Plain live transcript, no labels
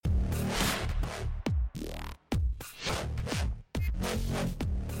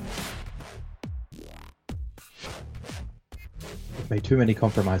made too many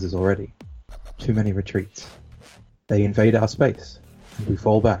compromises already. Too many retreats. They invade our space, and we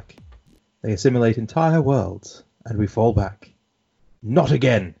fall back. They assimilate entire worlds, and we fall back. Not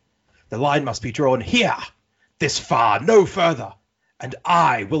again! The line must be drawn here! This far, no further! And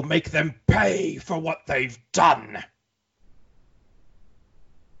I will make them pay for what they've done!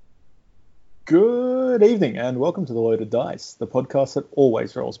 Good evening, and welcome to The Loaded Dice, the podcast that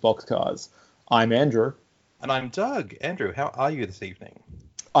always rolls boxcars. I'm Andrew. And I'm Doug. Andrew, how are you this evening?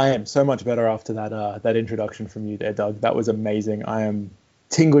 I am so much better after that introduction from you there, Doug. That was amazing. I am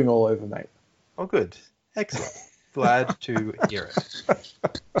tingling all over, mate. Oh, good. Excellent. Glad to hear it.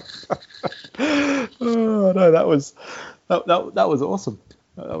 Oh no, that was awesome.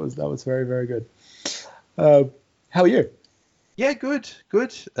 That was very, very good. How are you? Yeah, good.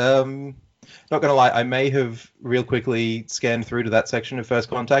 Not gonna lie, I may have real quickly scanned through to that section of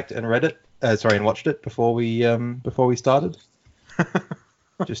First Contact and read it. And watched it before we started,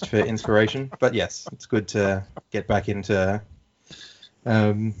 just for inspiration. But yes, it's good to get back into,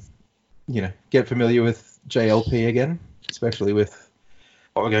 get familiar with JLP again, especially with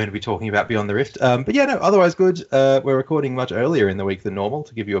what we're going to be talking about Beyond the Rift. But yeah, no, otherwise good. We're recording much earlier in the week than normal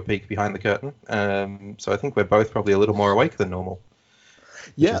to give you a peek behind the curtain. So I think we're both probably a little more awake than normal.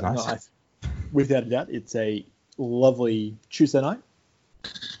 Yeah, nice. No, without a doubt, it's a lovely Tuesday night.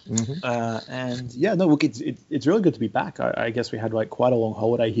 Mm-hmm. And yeah, no, look, it's really good to be back. I guess we had quite a long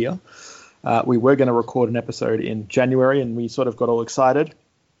holiday here. We were going to record an episode in January, and we sort of got all excited.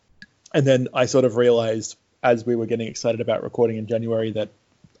 And then I sort of realized as we were getting excited about recording in January that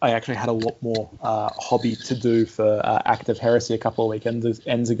I actually had a lot more hobby to do for Act of Heresy a couple of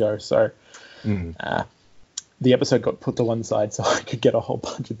weekends ago. So the episode got put to one side so I could get a whole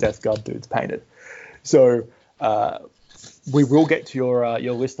bunch of Death Guard dudes painted. So we will get to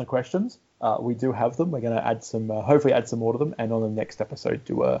your listener questions. We do have them. We're going to add some, hopefully add some more to them, and on the next episode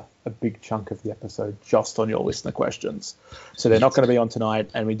do a big chunk of the episode just on your listener questions. So they're not going to be on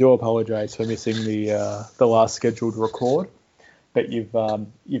tonight, and we do apologise for missing the last scheduled record. But you've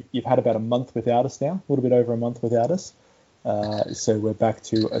had about a month without us now, a little bit over a month without us. So we're back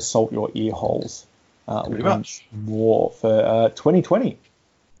to assault your ear holes. Pretty much more for 2020.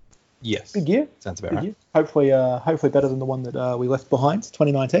 Yes. Big year. Sounds about right. Year. Hopefully better than the one that we left behind,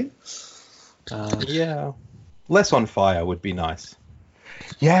 2019. Yeah. Less on fire would be nice.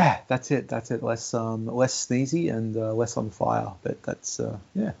 Yeah, that's it. Less sneezy and less on fire. But that's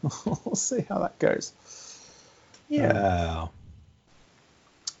yeah. We'll see how that goes. Yeah.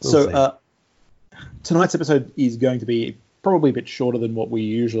 Tonight's episode is going to be probably a bit shorter than what we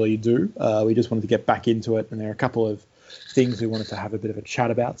usually do. We just wanted to get back into it, and there are a couple of things we wanted to have a bit of a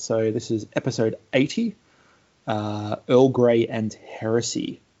chat about. So this is episode 80, Earl Grey and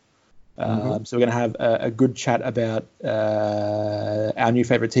Heresy. So we're going to have a good chat about our new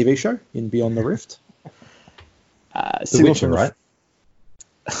favorite TV show in Beyond the Rift. The Witcher, right?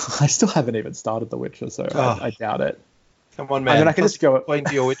 I still haven't even started The Witcher, so I doubt it. Come on, man. I mean, I can just go explain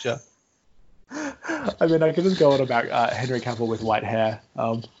to your Witcher. I mean, I can just go on about Henry Cavill with white hair.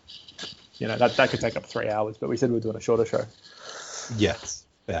 That could take up 3 hours, but we said we were doing a shorter show. Yes.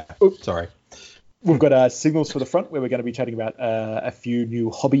 Yeah. Oops. Sorry. We've got signals for the front, where we're going to be chatting about a few new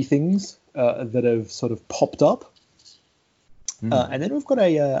hobby things that have sort of popped up. And then we've got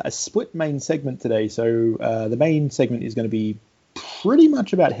a split main segment today. So the main segment is going to be pretty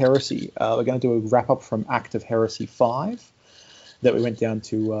much about Heresy. We're going to do a wrap-up from Act of Heresy V that we went down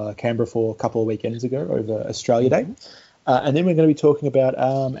to Canberra for a couple of weekends ago over Australia Day. And then we're going to be talking about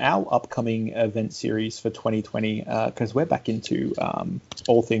our upcoming event series for 2020, because we're back into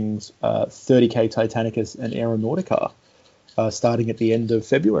all things 30K Titanicus and Aeronautica starting at the end of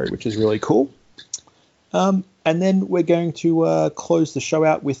February, which is really cool. And then we're going to close the show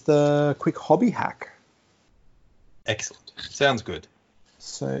out with a quick hobby hack. Excellent. Sounds good.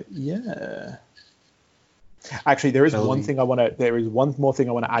 So, yeah. Actually, there is one more thing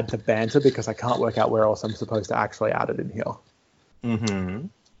I want to add to banter, because I can't work out where else I'm supposed to actually add it in here. Mm-hmm.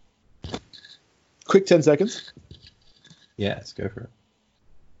 Quick 10 seconds. Yes, go for it.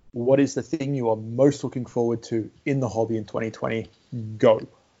 What is the thing you are most looking forward to in the hobby in 2020? Go.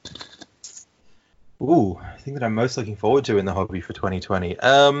 Ooh, the thing that I'm most looking forward to in the hobby for 2020.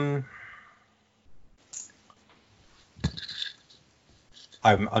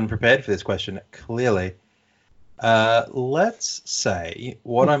 I'm unprepared for this question, clearly. Let's say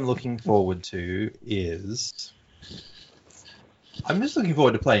what I'm looking forward to is... I'm just looking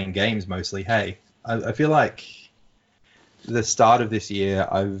forward to playing games mostly. Hey, I feel like the start of this year,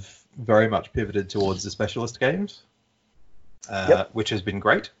 I've very much pivoted towards the specialist games, which has been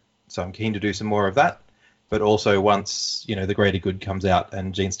great. So I'm keen to do some more of that. But also once, the greater good comes out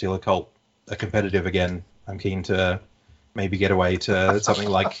and Genestealer Cult are competitive again, I'm keen to maybe get away to something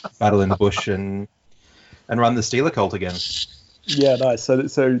like Battle in the Bush and run the Stealer Cult again. Yeah, nice. So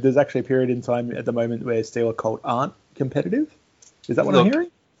there's actually a period in time at the moment where Stealer Cult aren't competitive? Is that what I'm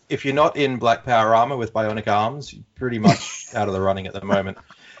hearing? If you're not in Black Power armor with bionic arms, you're pretty much out of the running at the moment.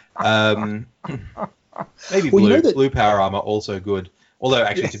 Maybe blue power armor, also good. Although,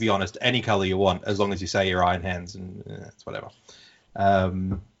 actually, to be honest, any color you want, as long as you say you're Iron Hands, and it's whatever.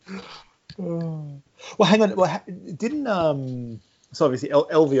 Well, hang on. Well, didn't so obviously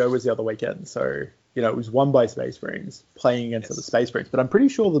LVO was the other weekend, so it was won by Space Marines playing against the Space Marines. But I'm pretty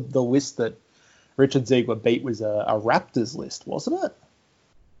sure the list that Richard Ziegler beat was a Raptors list, wasn't it?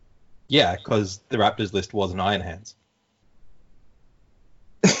 Yeah, because the Raptors list wasn't Iron Hands.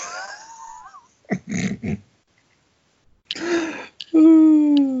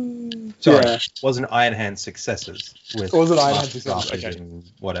 Sorry, wasn't Iron Hand successors with wasn't Iron Hand successors, okay. And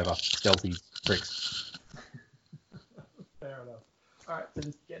whatever stealthy pricks. Fair enough. All right, so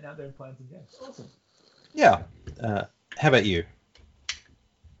just getting out there and playing some games. Awesome. Yeah. How about you?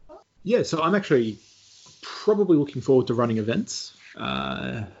 Yeah, so I'm actually probably looking forward to running events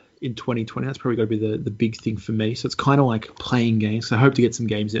in 2020. That's probably going to be the big thing for me. So it's kind of like playing games. So I hope to get some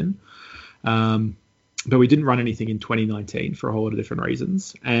games in. But we didn't run anything in 2019 for a whole lot of different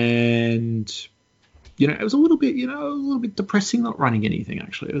reasons. And, it was a little bit depressing not running anything,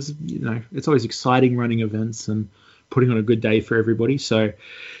 actually. It was, it's always exciting running events and putting on a good day for everybody. So,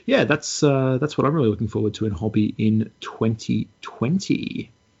 yeah, that's what I'm really looking forward to in hobby in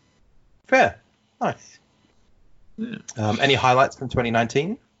 2020. Fair. Nice. Yeah. Any highlights from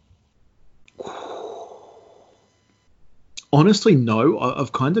 2019? Honestly, no.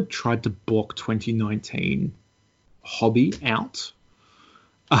 I've kind of tried to block 2019 hobby out.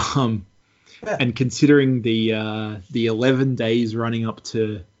 And considering the 11 days running up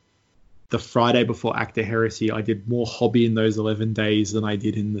to the Friday before Act of Heresy, I did more hobby in those 11 days than I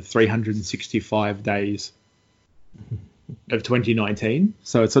did in the 365 days of 2019.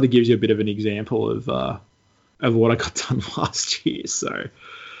 So it sort of gives you a bit of an example of what I got done last year. So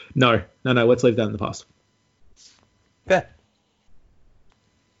no, let's leave that in the past. Fair.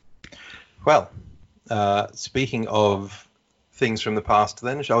 Well, speaking of things from the past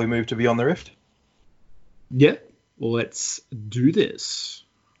then, shall we move to Beyond the Rift? Yeah, let's do this.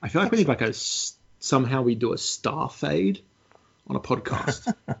 I feel like we need somehow we do a star fade on a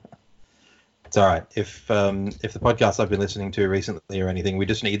podcast. It's all right. If the podcasts I've been listening to recently or anything, we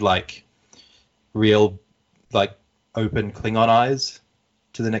just need real open Klingon eyes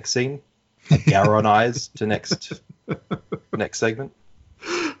to the next scene, Gowron eyes to next segment.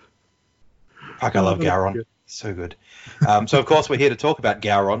 Fuck, I love Gowron. Good. So good. So of course we're here to talk about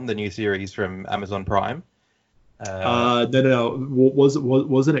Gowron, the new series from Amazon Prime. No.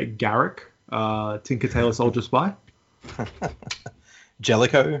 Wasn't it Garrick, Tinker Tailor Soldier Spy?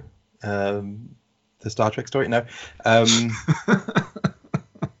 Jellicoe, the Star Trek story? No.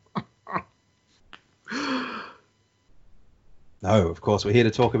 No, of course we're here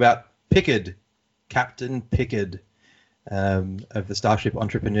to talk about Pickard, Captain Pickard, of the Starship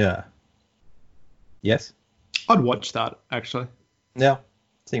Entrepreneur. Yes? I'd watch that, actually. Yeah,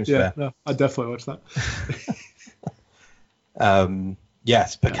 seems fair. No, I'd definitely watch that.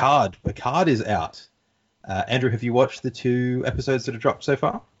 Yes, Picard. Yeah. Picard is out. Andrew, have you watched the 2 episodes that have dropped so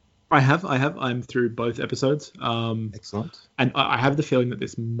far? I have. I'm through both episodes. Excellent. And I have the feeling that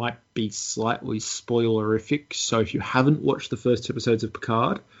this might be slightly spoilerific. So if you haven't watched the first 2 episodes of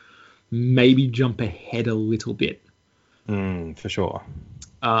Picard, maybe jump ahead a little bit. For sure.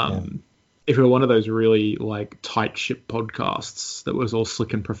 If it were one of those really tight ship podcasts that was all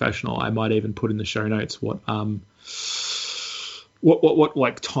slick and professional, I might even put in the show notes what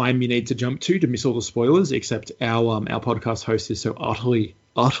time you need to jump to miss all the spoilers. Except our podcast host is so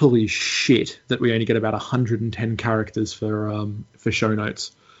utterly shit that we only get about 110 characters for show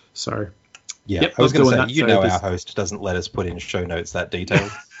notes. So yeah, I was going to say, our host doesn't let us put in show notes that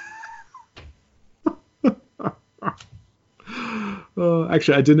detailed.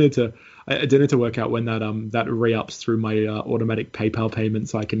 Actually, I do need to work out when that re-ups through my automatic PayPal payment,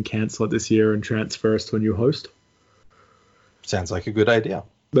 so I can cancel it this year and transfer us to a new host. Sounds like a good idea.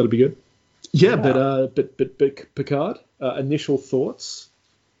 That'll be good. Yeah. But Picard, initial thoughts?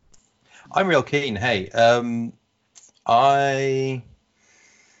 I'm real keen. Hey, how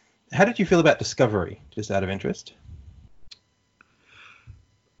did you feel about Discovery? Just out of interest.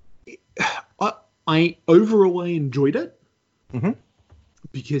 I overall enjoyed it. Mm-hmm.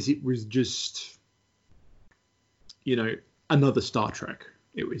 Because it was just, another Star Trek.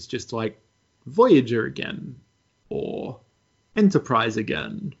 It was just Voyager again or Enterprise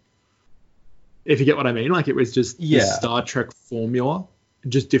again. If you get what I mean, like it was just the Star Trek formula,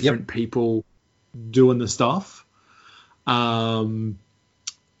 just different people doing the stuff. I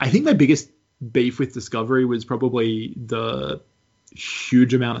think my biggest beef with Discovery was probably the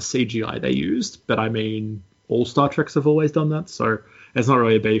huge amount of CGI they used, but I mean, all Star Treks have always done that, so it's not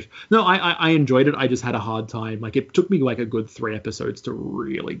really a beef. No, I enjoyed it. I just had a hard time. Like, it took me like a good 3 episodes to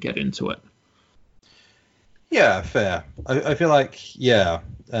really get into it. Yeah, fair. I feel like,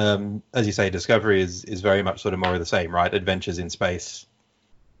 as you say, Discovery is very much sort of more of the same, right? Adventures in space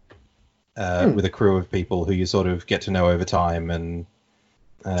with a crew of people who you sort of get to know over time. And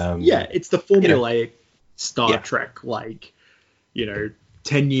it's the formulaic Star Trek, like,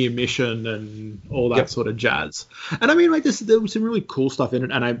 10-year mission and all that sort of jazz. And I mean, like, there was some really cool stuff in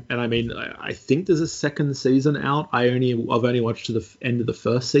it. And I mean, I think there's a second season out. I've only watched to the end of the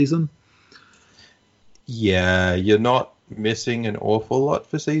first season. Yeah, you're not missing an awful lot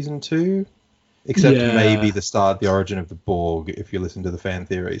for season 2, except maybe the origin of the Borg, if you listen to the fan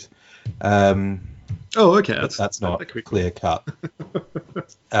theories. Okay. That's not clear cut.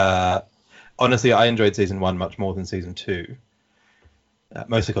 Honestly, I enjoyed season 1 much more than season 2,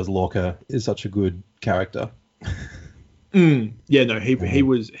 mostly because Lorca is such a good character. He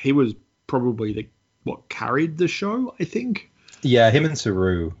was probably what carried the show, I think. Yeah, him and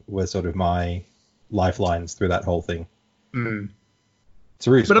Saru were sort of my lifelines through that whole thing.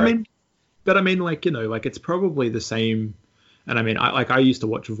 Saru's great. I mean, like, like, it's probably the same. And I mean, I used to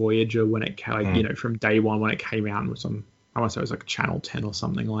watch Voyager when it came, from day one when it came out, and was on, I want to say it was like Channel 10 or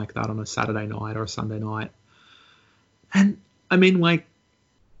something like that on a Saturday night or a Sunday night. And I mean, like,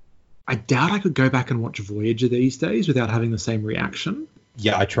 I doubt I could go back and watch Voyager these days without having the same reaction.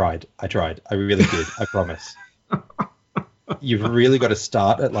 Yeah, I tried. I really did. I promise. You've really got to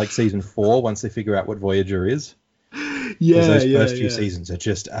start at like season 4 once they figure out what Voyager is. Yeah, those first few seasons are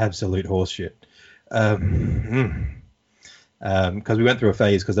just absolute horseshit. Because we went through a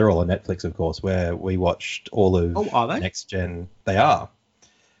phase, because they're all on Netflix, of course, where we watched all of Next Gen. They are.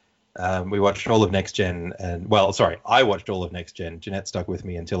 We watched all of Next Gen, I watched all of Next Gen. Jeanette stuck with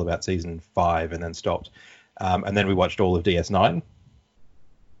me until about season 5 and then stopped. And then we watched all of DS9.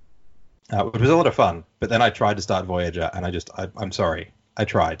 Which was a lot of fun, but then I tried to start Voyager, and I'm sorry, I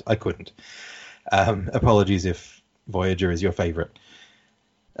tried, I couldn't. Apologies if Voyager is your favorite,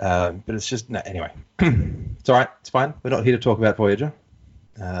 but it's just anyway. It's all right, it's fine. We're not here to talk about Voyager.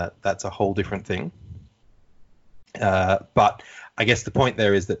 That's a whole different thing. But I guess the point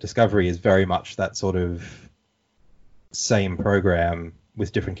there is that Discovery is very much that sort of same program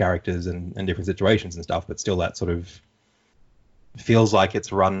with different characters and different situations and stuff, but still that sort of feels like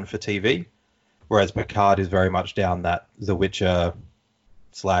it's run for TV, whereas Picard is very much down that The Witcher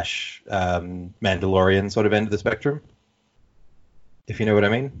 / Mandalorian sort of end of the spectrum, if you know what I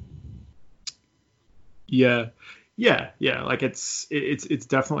mean. Yeah. Like it's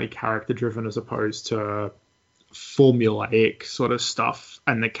definitely character driven as opposed to formulaic sort of stuff,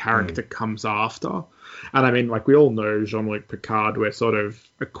 and the character comes after. And I mean, like, we all know Jean-Luc Picard. We're sort of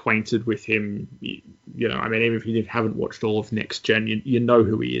acquainted with him. I mean, even if you haven't watched all of Next Gen, you know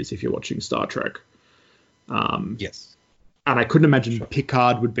who he is if you're watching Star Trek. Yes. And I couldn't imagine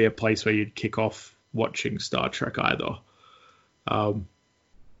Picard would be a place where you'd kick off watching Star Trek either.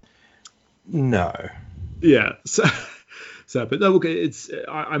 No. Yeah. But no, look,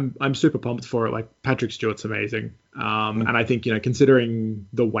 I'm super pumped for it. Like, Patrick Stewart's amazing. And I think, considering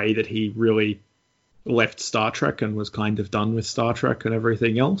the way that he really left Star Trek and was kind of done with Star Trek and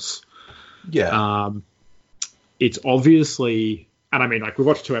everything else. Yeah. It's obviously, and I mean, like, we've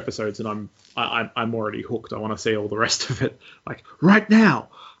watched 2 episodes and I'm already hooked. I want to see all the rest of it, like, right now.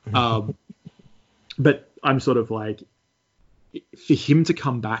 But I'm sort of like, for him to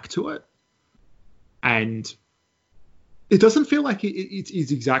come back to it, and it doesn't feel like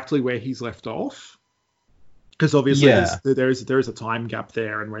it's exactly where he's left off. Because obviously there is a time gap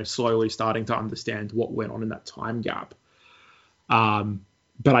there, and we're slowly starting to understand what went on in that time gap. But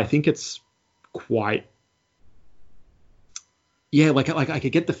I think it's quite, like I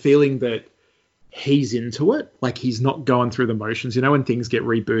could get the feeling that he's into it. Like, he's not going through the motions. When things get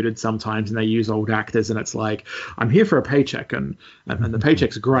rebooted sometimes and they use old actors, and it's like, I'm here for a paycheck, and the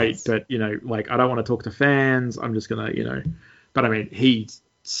paycheck's great, but like, I don't want to talk to fans. I'm just gonna, But I mean, he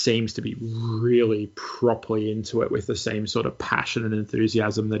seems to be really properly into it with the same sort of passion and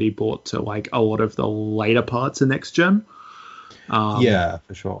enthusiasm that he brought to like a lot of the later parts of Next Gen. Yeah,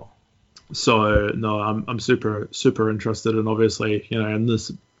 for sure. So no, I'm super, super interested. And obviously, and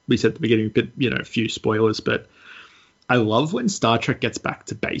this, we said at the beginning, a bit, a few spoilers, but I love when Star Trek gets back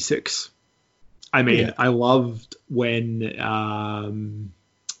to basics. I mean, Yeah. I loved when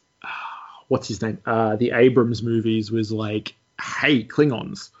what's his name? The Abrams movies was like, hey,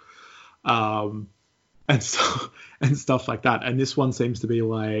 Klingons, and stuff and stuff like that. And this one seems to be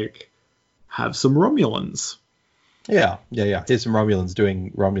like, have some Romulans. Yeah. Here's some Romulans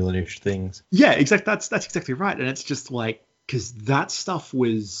doing Romulan-ish things. Yeah, exactly. That's exactly right. And it's just like, because that stuff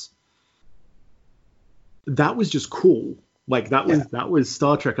was just cool. Like that was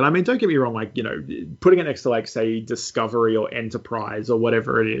Star Trek. And I mean, don't get me wrong, like, you know, putting it next to like, say, Discovery or Enterprise or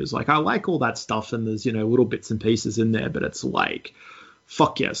whatever it is, like, I like all that stuff, and there's, you know, little bits and pieces in there, but it's like,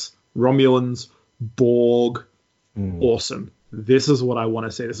 fuck yes, Romulans, Borg, awesome. This is what I want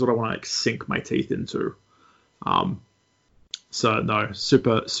to see. This is what I want to like sink my teeth into. So no,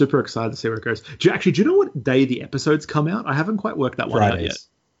 super excited to see where it goes. Do you know what day the episodes come out? I haven't quite worked that one out yet.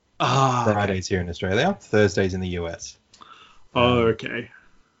 Fridays here in Australia, Thursdays in the US. Okay.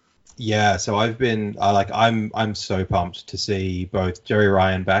 Yeah, so I'm so pumped to see both Jerry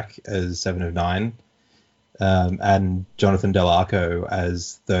Ryan back as 7 of 9, and Jonathan Del Arco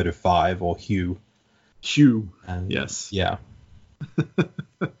as 3rd of 5, or Hugh. Yes. Yeah.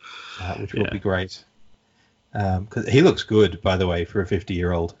 Which will be great. Because he looks good, by the way, for a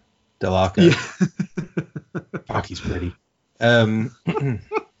 50-year-old Del Arco. Yeah. Fuck, he's pretty.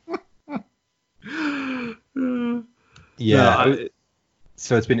 Yeah.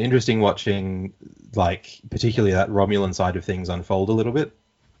 So it's been interesting watching, like, particularly that Romulan side of things unfold a little bit.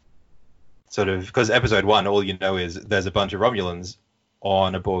 Sort of, because episode 1, all you know is there's a bunch of Romulans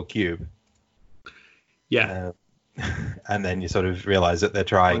on a Borg cube. Yeah. And then you sort of realize that they're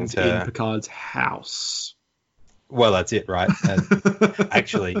trying to... in Picard's house. Well, that's it, right?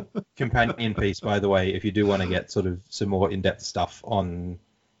 Actually, companion piece, by the way, if you do want to get sort of some more in-depth stuff on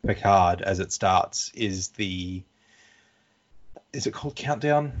Picard as it starts, is it called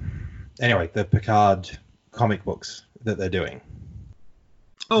Countdown? Anyway, the Picard comic books that they're doing.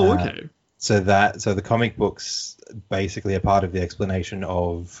 Oh, okay. So the comic books basically are part of the explanation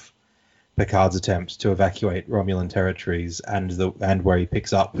of Picard's attempts to evacuate Romulan territories and where he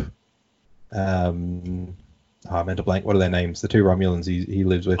picks up. I meant to blank. What are their names? The 2 Romulans he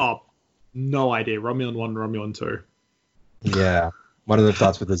lives with. Oh, no idea. Romulan 1, Romulan 2. Yeah, one of them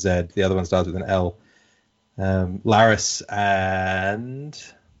starts with a Z. The other one starts with an L. Laris and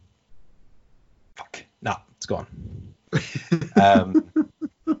it's gone.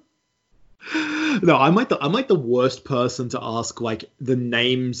 No, I'm like the worst person to ask like the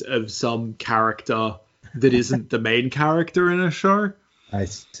names of some character that isn't the main character in a show. I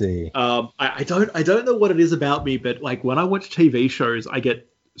see. I don't know what it is about me, but like when I watch TV shows, I get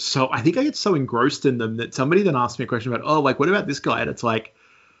so engrossed in them that somebody then asks me a question about, oh, like what about this guy? And it's like,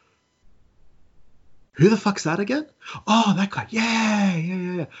 who the fuck's that again? Oh, that guy.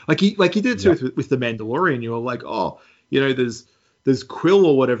 Yeah. Like he did too with the Mandalorian. You were like, oh, you know, there's Quill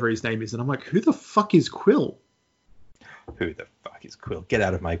or whatever his name is, and I'm like, who the fuck is Quill? Who the fuck is Quill? Get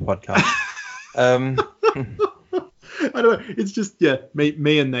out of my podcast. I don't know. It's just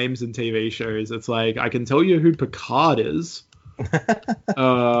me and names and TV shows. It's like I can tell you who Picard is,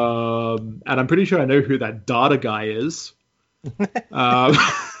 and I'm pretty sure I know who that Data guy is.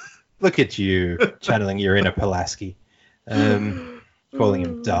 Look at you channeling your inner Pulaski, calling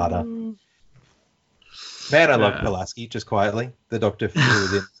him Data. Man, I love Pulaski, just quietly. The Doctor who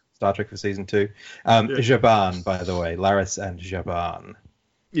was in Star Trek for season 2. Jaban, by the way, Laris and Jaban.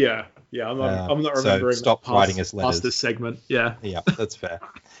 Yeah. I'm not remembering. So stop writing us letters. Past this segment. Yeah, that's fair.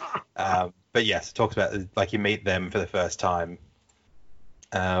 But yes, it talks about like you meet them for the first time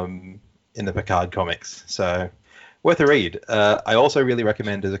in the Picard comics. So worth a read. I also really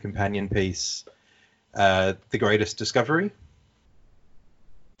recommend as a companion piece, The Greatest Discovery,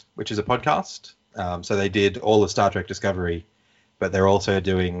 which is a podcast. So they did all of Star Trek Discovery, but they're also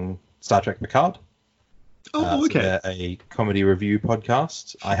doing Star Trek Picard. Oh, okay. So they're a comedy review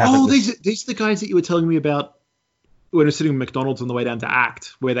podcast. These are the guys that you were telling me about when I was sitting at McDonald's on the way down to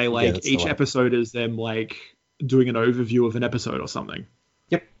Act, where they like each episode is them like doing an overview of an episode or something.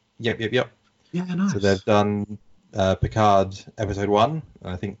 Yep. Yeah, nice. So they've done Picard episode 1,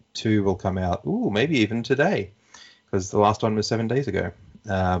 and I think 2 will come out. Maybe even today, because the last one was 7 days ago.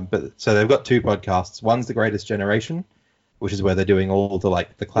 But so they've got 2 podcasts. One's The Greatest Generation, which is where they're doing all the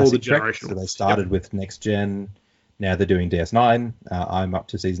classic Trek. So they started with Next Gen. Now they're doing DS9. I'm up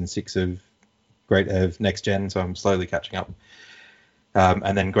to season 6 of Next Gen, so I'm slowly catching up.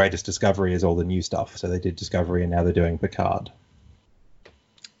 And then Greatest Discovery is all the new stuff. So they did Discovery, and now they're doing Picard.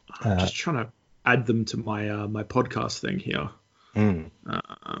 I'm just trying to add them to my my podcast thing here.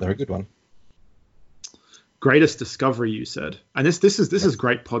 They're a good one. Greatest Discovery, you said, and this is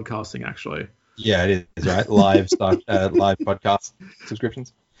great podcasting actually. Yeah, it is, right? Live live podcast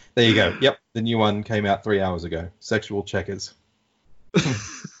subscriptions. There you go. Yep, the new one came out 3 hours ago. Sexual Checkers.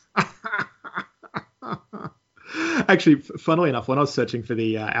 Actually, funnily enough, when I was searching for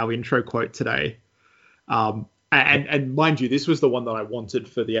the our intro quote today, and mind you, this was the one that I wanted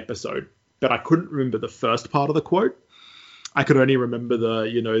for the episode, but I couldn't remember the first part of the quote. I could only remember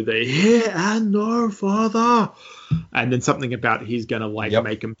the hear and know, Father, and then something about he's gonna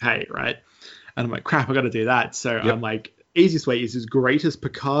make him pay, right? And I'm like, crap, I got to do that. So I'm like, easiest way is his greatest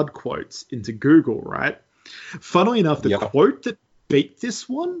Picard quotes into Google, right? Funnily enough, the quote that beat this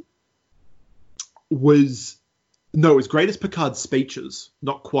one was greatest Picard speeches,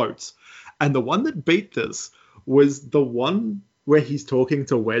 not quotes. And the one that beat this was the one where he's talking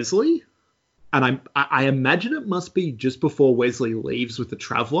to Wesley. And I imagine it must be just before Wesley leaves with the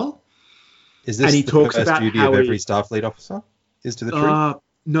Traveler. Is this the first duty of every Starfleet officer? Is to the truth?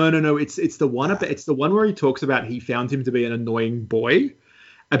 No. It's the one. It's the one where he talks about he found him to be an annoying boy,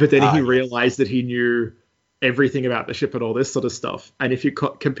 but then he realized that he knew everything about the ship and all this sort of stuff. And if you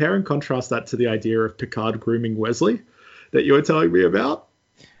compare and contrast that to the idea of Picard grooming Wesley that you were telling me about,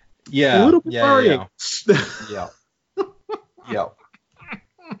 a little bit worrying. Yeah.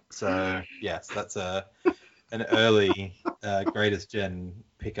 So yes, that's an early Greatest Gen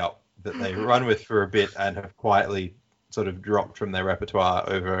pickup that they run with for a bit and have quietly sort of dropped from their repertoire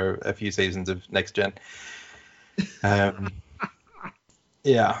over a few seasons of Next Gen. The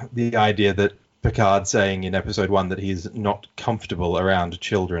idea that Picard saying in episode 1 that he's not comfortable around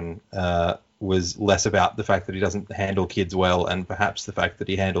children was less about the fact that he doesn't handle kids well and perhaps the fact that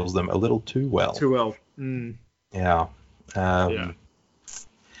he handles them a little too well. Yeah.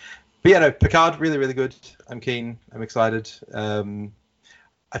 But yeah, no, Picard, really, really good. I'm keen. I'm excited.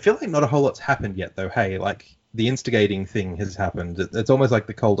 I feel like not a whole lot's happened yet, though. Hey, like, the instigating thing has happened. It's almost like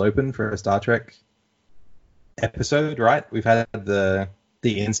the cold open for a Star Trek episode, right? We've had the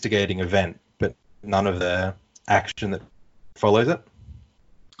instigating event, but none of the action that follows it.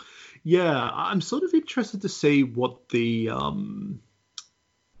 Yeah, I'm sort of interested to see what the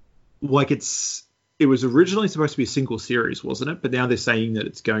it was originally supposed to be a single series, wasn't it? But now they're saying that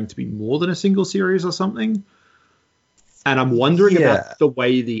it's going to be more than a single series or something. And I'm wondering about the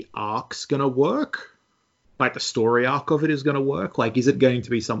way the arc's going to work. Like the story arc of it is going to work. Like, is it going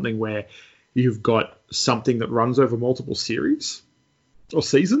to be something where you've got something that runs over multiple series or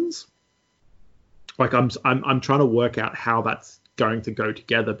seasons? Like, I'm trying to work out how that's going to go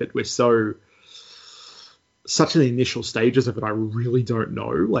together, but we're such in the initial stages of it, I really don't know.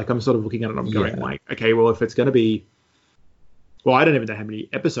 Like, I'm sort of looking at it and I'm going like, okay, well, if it's going to be, well, I don't even know how many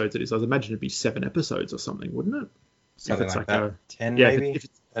episodes it is. I'd imagine it'd be 7 episodes or something, wouldn't it? Something like that. 10 maybe,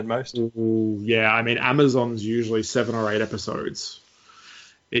 at most. Yeah, I mean, Amazon's usually 7 or 8 episodes.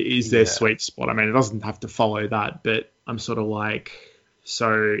 It is their sweet spot. I mean, it doesn't have to follow that, but I'm sort of like,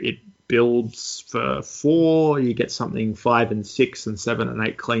 so it builds for 4, you get something 5 and 6 and 7 and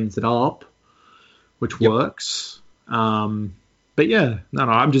 8 cleans it up, which works. But yeah, no,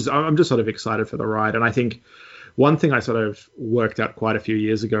 I'm just sort of excited for the ride. And I think one thing I sort of worked out quite a few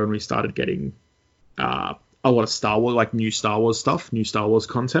years ago when we started getting a lot of Star Wars, like new Star Wars stuff, new Star Wars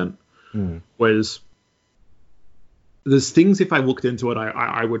content, was there's things, if I looked into it,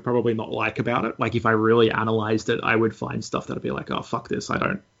 I would probably not like about it. Like, if I really analyzed it, I would find stuff that'd be like, oh, fuck this, I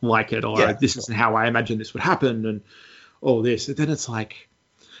don't like it, or this isn't how I imagine this would happen, and all this. And then it's like,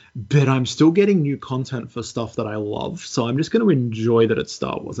 but I'm still getting new content for stuff that I love, so I'm just going to enjoy that it's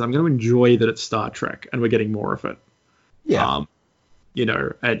Star Wars. I'm going to enjoy that it's Star Trek, and we're getting more of it. Yeah.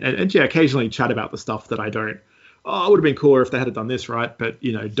 And occasionally chat about the stuff that I don't. Oh, it would have been cooler if they had done this, right? But,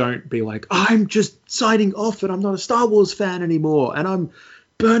 don't be like, I'm just signing off and I'm not a Star Wars fan anymore and I'm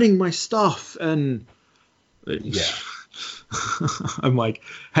burning my stuff. And I'm like,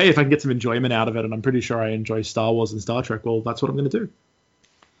 hey, if I can get some enjoyment out of it, and I'm pretty sure I enjoy Star Wars and Star Trek, well, that's what I'm going to do.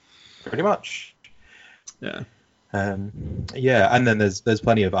 Pretty much. Yeah. And then there's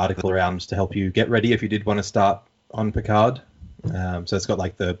plenty of articles around to help you get ready if you did want to start on Picard. So it's got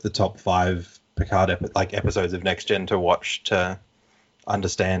like the top 5 Picard episodes of Next Gen to watch to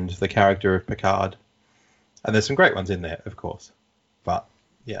understand the character of Picard. And there's some great ones in there, of course. But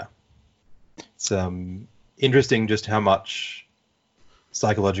yeah, it's interesting just how much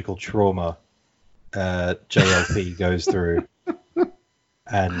psychological trauma JLP goes through.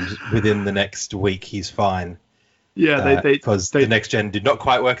 And within the next week, he's fine. Yeah, because the Next Gen did not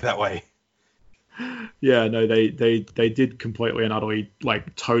quite work that way. Yeah, no, they did completely and utterly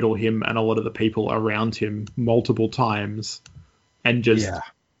like total him and a lot of the people around him multiple times, and just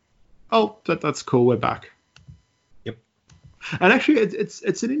that's cool, we're back. Yep. And actually,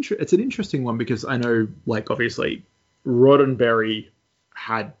 it's an interesting one because I know, like, obviously, Roddenberry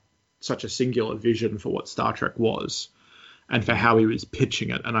had such a singular vision for what Star Trek was, and for how he was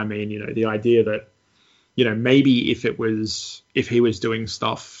pitching it. And I mean, the idea that, maybe if he was doing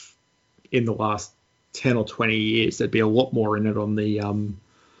stuff in the last 10 or 20 years, there'd be a lot more in it on the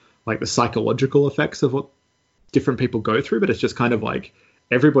like the psychological effects of what different people go through. But it's just kind of like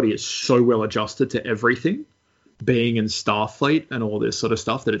everybody is so well adjusted to everything, being in Starfleet and all this sort of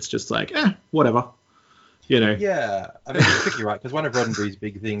stuff, that it's just like, whatever, Yeah, I mean, it's tricky, right? Because one of Roddenberry's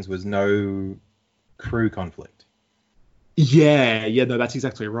big things was no crew conflict. Yeah, no, that's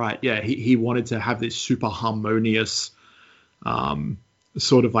exactly right. Yeah, he wanted to have this super harmonious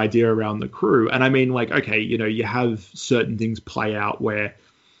sort of idea around the crew. And I mean, like, okay, you have certain things play out where,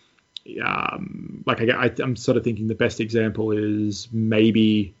 like, I'm sort of thinking the best example is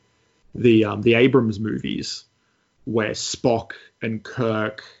maybe the Abrams movies, where Spock and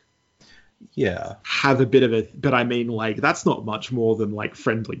Kirk have a bit of a, but I mean, like, that's not much more than like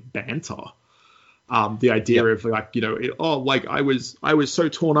friendly banter. The idea of like, like I was so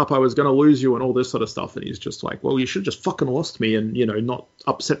torn up I was going to lose you and all this sort of stuff, and he's just like, well, you should have just fucking lost me and not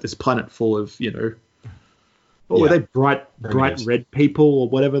upset this planet full of were they bright red people or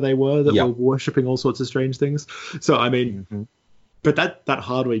whatever they were that were worshipping all sorts of strange things. So I mean, but that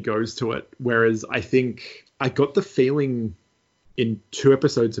hardly goes to it. Whereas I think I got the feeling in 2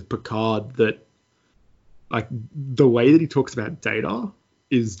 episodes of Picard that, like, the way that he talks about Data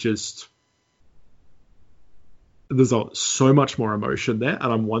is just, there's so much more emotion there,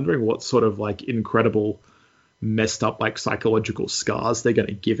 and I'm wondering what sort of like incredible messed up like psychological scars they're going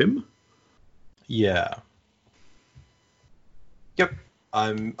to give him. Yeah. Yep.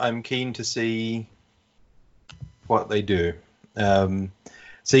 I'm keen to see what they do.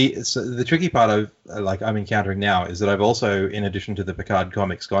 See, so the tricky part I'm encountering now is that I've also, in addition to the Picard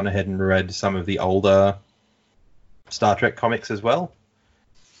comics, gone ahead and read some of the older Star Trek comics as well.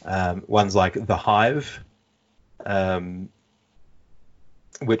 Ones like The Hive,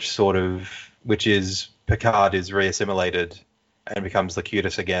 which is Picard is reassimilated and becomes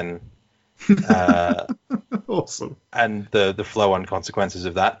Locutus again. Awesome. And the flow-on consequences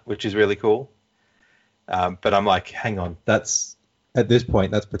of that, which is really cool. But I'm like, hang on, at this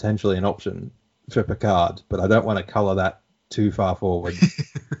point, that's potentially an option for Picard, but I don't want to colour that too far forward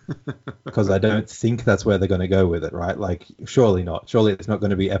because I don't think that's where they're going to go with it, right? Like, surely not. Surely it's not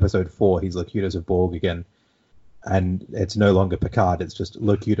going to be episode 4, he's Locutus of Borg again, and it's no longer Picard, it's just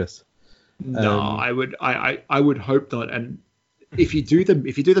Locutus. No, I would hope not. And if you do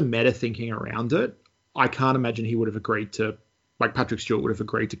the meta thinking around it, I can't imagine he would have agreed to, like, Patrick Stewart would have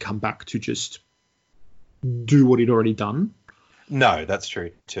agreed to come back to just do what he'd already done. No, that's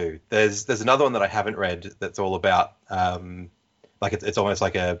true too. There's another one that I haven't read that's all about like it's almost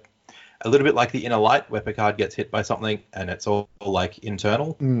like a little bit like the Inner Light, where Picard gets hit by something and it's all like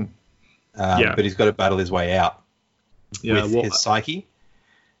internal. But he's got to battle his way out with his psyche.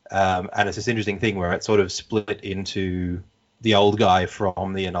 And it's this interesting thing where it's sort of split into the old guy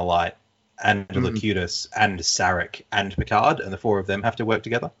from the Inner Light and Locutus and Sarek and Picard, and the 4 of them have to work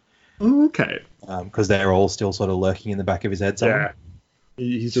together. Okay. Because they're all still sort of lurking in the back of his head somewhere. Yeah.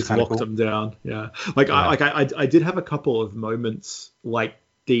 He's just locked them down. Yeah. I did have a couple of moments, like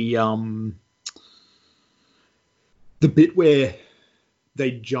the bit where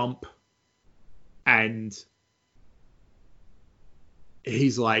they jump and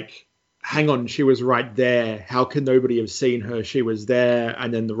he's like, hang on, she was right there. How can nobody have seen her? She was there.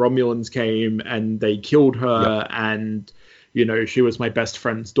 And then the Romulans came and they killed her. And, she was my best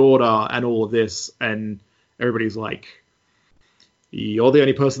friend's daughter and all of this. And everybody's like, you're the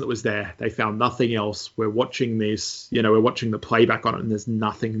only person that was there. They found nothing else. We're watching this, we're watching the playback on it and there's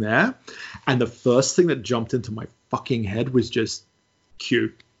nothing there. And the first thing that jumped into my fucking head was just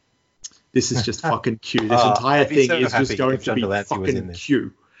Q. This is just fucking Q. This entire thing is just going to be fucking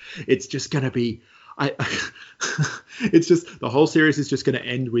Q. It's just going to be... it's just... The whole series is just going to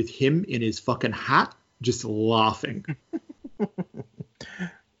end with him in his fucking hat just laughing.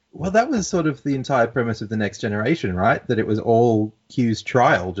 Well, that was sort of the entire premise of The Next Generation, right? That it was all Q's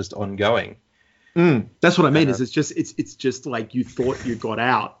trial just ongoing. That's what I mean. Is it's just like you thought you got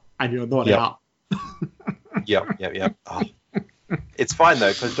out and you're not out. Yep. Oh. It's fine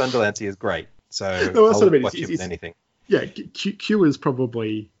though, because John Delancey is great. So I'll watch him in anything. Yeah, Q is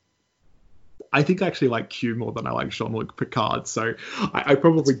probably... I think I actually like Q more than I like Jean-Luc Picard, so I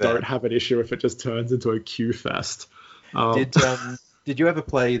probably don't have an issue if it just turns into a Q fest. Did you ever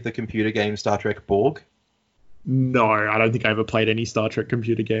play the computer game Star Trek Borg? No, I don't think I ever played any Star Trek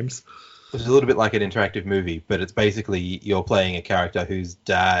computer games. Which is a little bit like an interactive movie, but it's basically you're playing a character whose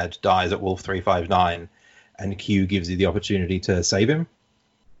dad dies at Wolf 359, and Q gives you the opportunity to save him.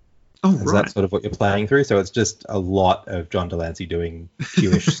 Oh, And right. that's sort of what you're playing through. So it's just a lot of John Delancey doing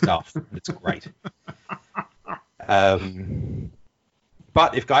Q-ish stuff. It's great.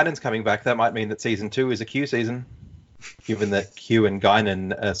 But if Guinan's coming back, that might mean that season 2 is a Q season, given that Q and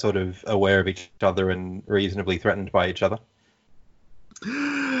Guinan are sort of aware of each other and reasonably threatened by each other.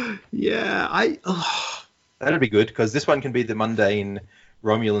 Yeah, That'd be good, because this one can be the mundane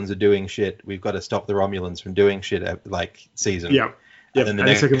Romulans are doing shit, we've got to stop the Romulans from doing shit season. Yeah. And then the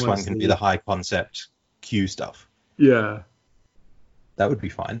next one can be the high concept Q stuff. Yeah. That would be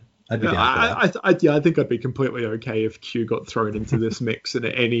fine. I'd be down for that. I think I'd be completely okay if Q got thrown into this mix in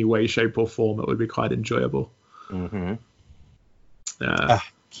any way, shape, or form. It would be quite enjoyable. Mm-hmm.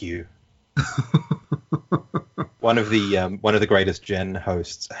 Q. One of the greatest Gen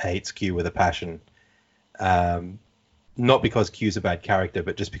hosts hates Q with a passion. Not because Q's a bad character,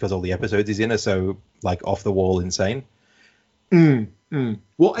 but just because all the episodes he's in are so like off the wall insane. Well,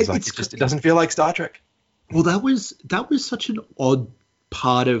 it doesn't feel like Star Trek. Well, that was such an odd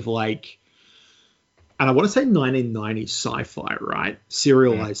part of like, and I want to say 1990s sci-fi, right?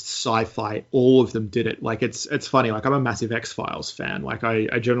 Serialized sci-fi. All of them did it. Like it's funny. Like I'm a massive X-Files fan. Like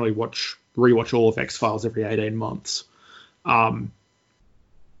I generally rewatch all of X-Files every 18 months. And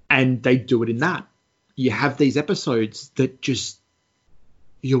they do it in that. You have these episodes that just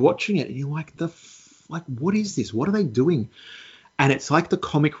you're watching it and you're like what is this? What are they doing? And it's like the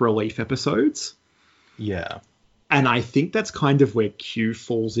comic relief episodes. Yeah. And I think that's kind of where Q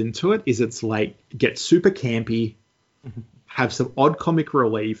falls into it, is it's like get super campy, have some odd comic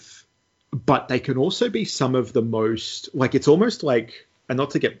relief, but they can also be some of the most, like it's almost like, and not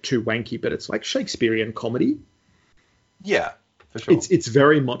to get too wanky, but it's like Shakespearean comedy. Yeah, for sure. It's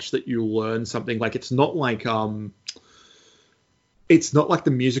very much that you learn something. Like it's not like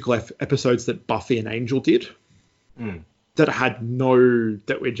the musical episodes that Buffy and Angel did.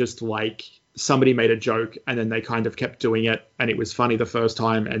 That were just like somebody made a joke and then they kind of kept doing it and it was funny the first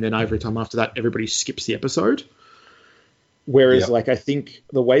time and then every time after that everybody skips the episode. Whereas like I think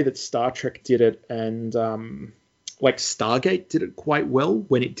the way that Star Trek did it and like Stargate did it quite well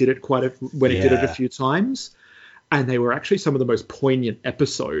when it did it did it a few times, and they were actually some of the most poignant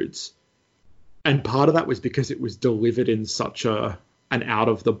episodes. And part of that was because it was delivered in such an out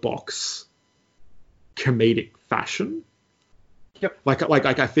of the box comedic fashion. Yep.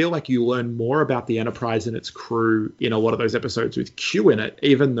 Like I feel like you learn more about the Enterprise and its crew in a lot of those episodes with Q in it,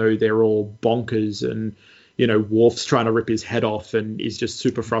 even though they're all bonkers and, you know, Worf's trying to rip his head off and is just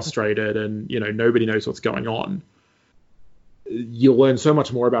super frustrated and, you know, nobody knows what's going on. You'll learn so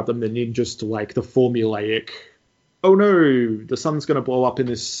much more about them than in just like the formulaic, oh no, the sun's going to blow up in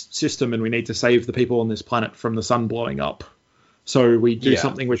this system and we need to save the people on this planet from the sun blowing up. So we do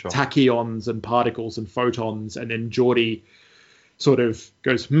something with tachyons and particles and photons, and then Geordi sort of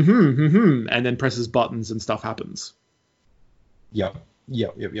goes, and then presses buttons and stuff happens. Yep.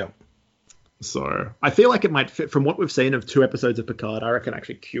 So I feel like it might fit, from what we've seen of 2 episodes of Picard, I reckon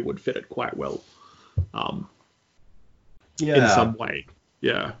actually Q would fit it quite well. In some way.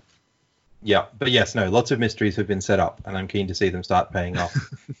 Yeah. Yeah, but yes, no, lots of mysteries have been set up, and I'm keen to see them start paying off.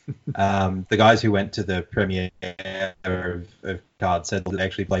 The guys who went to the premiere of Picard said that they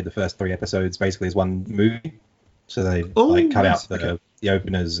actually played the first 3 episodes basically as one movie. So they cut out the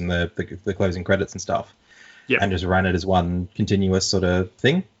openers and the closing credits and stuff, and just ran it as one continuous sort of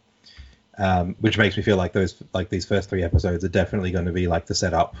thing. Which makes me feel like these first 3 episodes are definitely going to be like the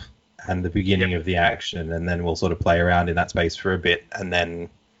setup and the beginning of the action, and then we'll sort of play around in that space for a bit, and then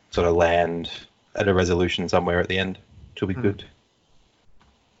sort of land at a resolution somewhere at the end, which will be good.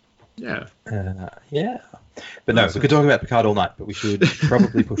 Yeah. But no, we could talk about Picard all night, but we should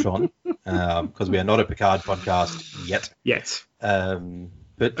probably push on because we are not a Picard podcast yet.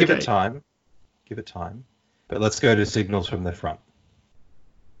 But give it time. But let's go to signals from the front.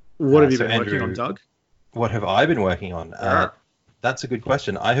 What have you been working on, Doug? What have I been working on? That's a good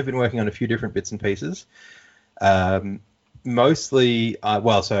question. I have been working on a few different bits and pieces. Mostly,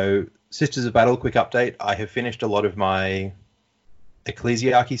 so Sisters of Battle, quick update. I have finished a lot of my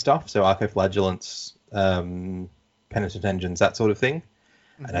Ecclesiarchy stuff, so Archoflagellants, Penitent Engines, that sort of thing.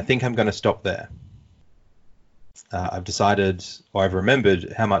 And I think I'm going to stop there. I've decided, or I've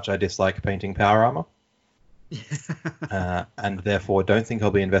remembered, how much I dislike painting power armor. And therefore don't think I'll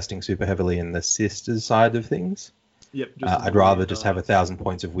be investing super heavily in the Sisters side of things. I'd rather just have 1,000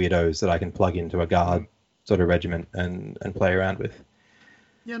 points of weirdos that I can plug into a guard sort of regiment and play around with.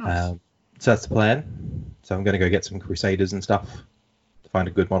 Yeah, nice. So that's the plan. So I'm going to go get some Crusaders and stuff to find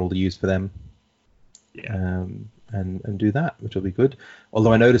a good model to use for them. Yeah. And do that, which will be good.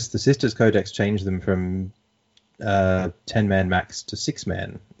 Although I noticed the Sisters Codex changed them from 10-man max to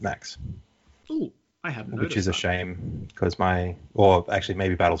 6-man max. Oh, I haven't noticed which is a that. shame because or actually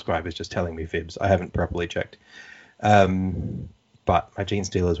maybe Battlescribe is just telling me fibs. I haven't properly checked. But my Gene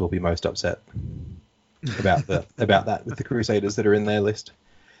Stealers will be most upset about that with the Crusaders that are in their list.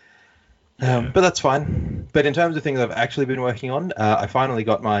 But that's fine. But in terms of things I've actually been working on, I finally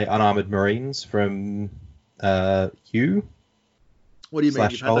got my Unarmored Marines from Hugh. What do you mean?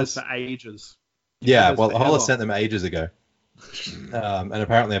 You've had Hollis. those for ages. Yeah, well, Hollis sent them ages ago. And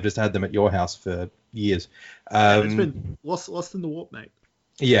apparently I've just had them at your house for years. It's been lost in the warp, mate.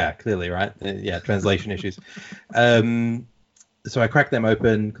 Yeah, clearly, right? Yeah, translation issues. So I cracked them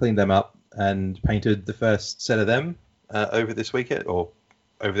open, cleaned them up, and painted the first set of them over this week,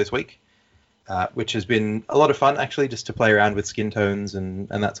 which has been a lot of fun, actually, just to play around with skin tones and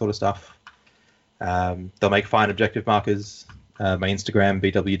that sort of stuff. They'll make fine objective markers. My Instagram,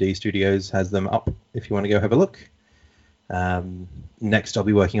 BWD Studios, has them up if you want to go have a look. Next, I'll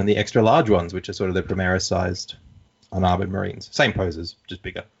be working on the extra large ones, which are sort of the Primaris-sized Unarmored Marines. Same poses, just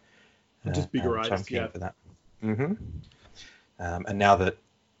bigger. Just bigger eyes, I'm keen for that. Mm-hmm. And now that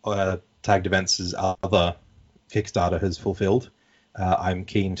Tagged Events' other Kickstarter has fulfilled, I'm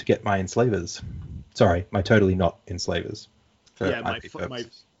keen to get my Enslavers. Sorry, my totally not Enslavers.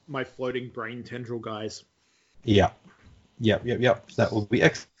 My floating brain tendril guys. Yeah. Yep. That will be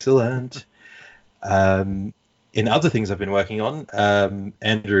excellent. In other things I've been working on,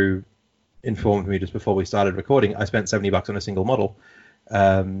 Andrew informed me just before we started recording, I spent $70 on a single model,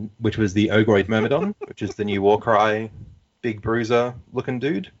 which was the Ogroid Myrmidon, which is the new Warcry big bruiser looking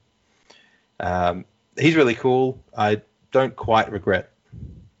dude. He's really cool. I don't quite regret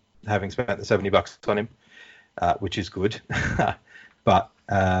having spent the $70 on him, which is good. But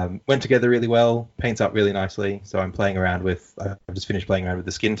went together really well, paints up really nicely. So I'm playing around with, I've just finished playing around with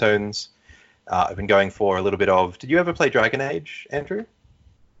the skin tones. I've been going for a little bit of, did you ever play Dragon Age, Andrew?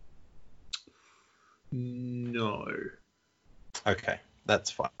 No. Okay,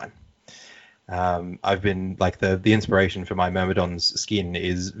 that's fine. I've been, like, the inspiration for my Myrmidon's skin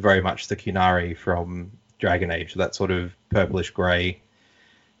is very much the Kunari from Dragon Age, that sort of purplish grey,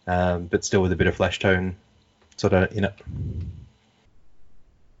 but still with a bit of flesh tone sort of in it.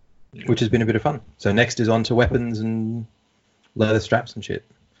 Yeah. Which has been a bit of fun. So next is on to weapons and leather straps and shit.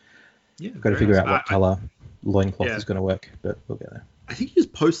 Yeah, got to figure out what colour loincloth is going to work, but we'll get there. I think you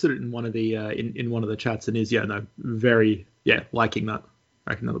just posted it in one of the in one of the chats, and very liking that.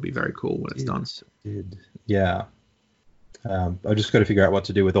 I reckon that'll be very cool when it's done. Yeah. I've just got to figure out what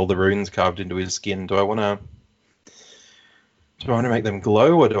to do with all the runes carved into his skin. Do I want to make them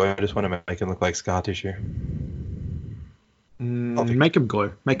glow, or do I just want to make them look like scar tissue? Make them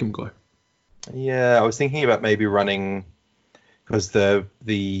glow. Make them glow. Yeah, I was thinking about maybe running, because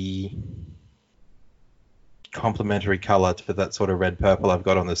the complementary color to that sort of red purple I've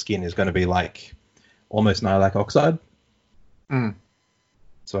got on the skin is going to be like almost Nihilak Oxide.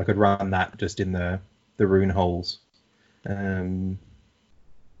 So I could run that just in the rune holes and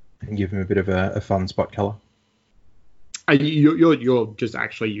give him a bit of a fun spot color. You're just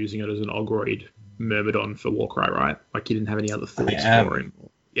actually using it as an Ogroid Myrmidon for Warcry, right? Like you didn't have any other thoughts for him?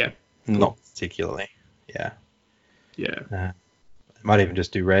 Yeah. Cool. Not particularly. Yeah. Yeah. I might even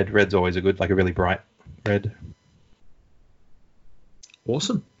just do red. Red's always a good, like a really bright red.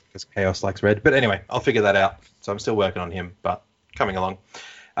 Awesome. Because Chaos likes red. But anyway, I'll figure that out. So I'm still working on him, but coming along.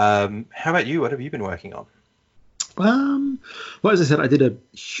 How about you? What have you been working on? Well, as I said, I did a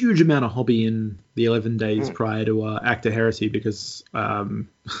huge amount of hobby in the 11 days prior to Act of Heresy because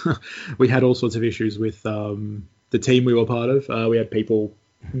we had all sorts of issues with the team we were part of. We had people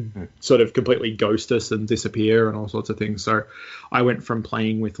sort of completely ghost us and disappear and all sorts of things. So I went from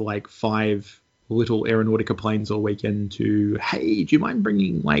playing with like 5 little Aeronautica planes all weekend to, hey, do you mind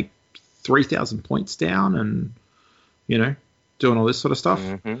bringing like 3,000 points down and, doing all this sort of stuff.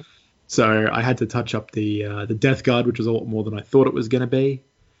 Mm-hmm. So I had to touch up the Death Guard, which was a lot more than I thought it was going to be.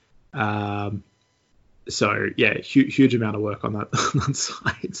 So yeah, huge amount of work on that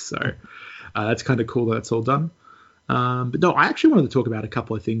side. So that's kind of cool that it's all done. But no, I actually wanted to talk about a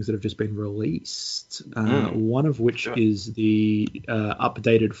couple of things that have just been released. One of which is the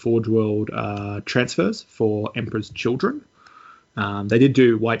updated Forge World transfers for Emperor's Children. They did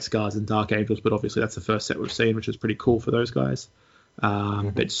do White Scars and Dark Angels, but obviously that's the first set we've seen, which is pretty cool for those guys.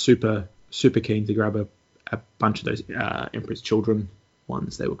 But super keen to grab a bunch of those Emperor's Children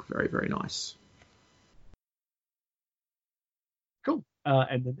ones. They look very, very nice. Cool.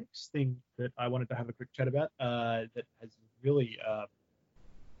 And the next thing that I wanted to have a quick chat about that has really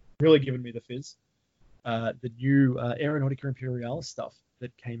really giving me the fizz. The new Aeronautica Imperialis stuff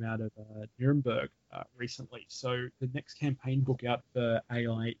that came out of Nuremberg recently. So the next campaign book out for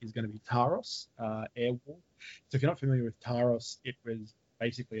AI is going to be Taros, Air War. So if you're not familiar with Taros, it was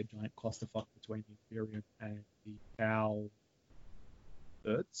basically a giant clusterfuck between the Imperium and the Tau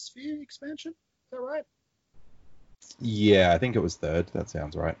Third Sphere expansion. Is that right? Yeah, I think it was third. That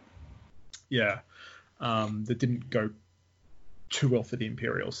sounds right. Yeah. That didn't go too well for the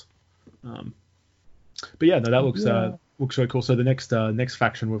Imperials. But yeah, no, that looks really cool. So the next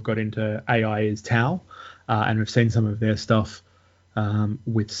faction we've got into AI is Tau, and we've seen some of their stuff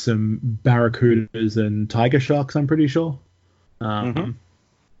with some barracudas and tiger sharks. I'm pretty sure. The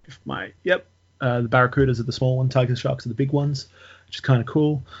barracudas are the small ones, tiger sharks are the big ones, which is kind of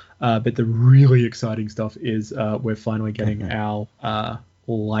cool. But the really exciting stuff is we're finally getting our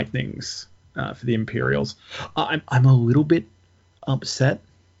lightnings for the Imperials. I'm a little bit upset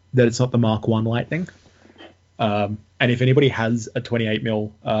that it's not the Mark 1 lightning. And if anybody has a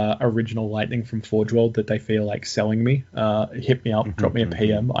 28mm original lightning from Forge World that they feel like selling me, hit me up, drop me a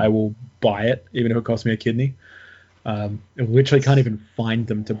PM. I will buy it, even if it costs me a kidney. I literally can't even find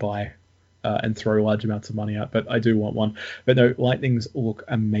them to buy and throw large amounts of money at, but I do want one. But no, lightnings look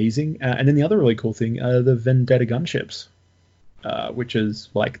amazing. And then the other really cool thing are the Vendetta gunships, which is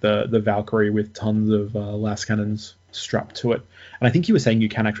like the Valkyrie with tons of las cannons strapped to it. And I think you were saying you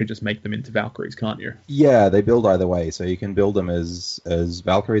can actually just make them into Valkyries, can't you? Yeah, they build either way. So you can build them as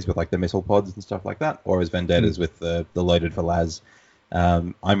Valkyries with like the missile pods and stuff like that, or as Vendettas with the loaded for las.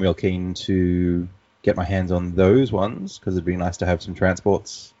 I'm real keen to get my hands on those ones because it'd be nice to have some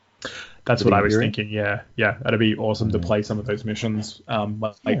transports. That's what I was thinking. Yeah, that'd be awesome to play some of those missions.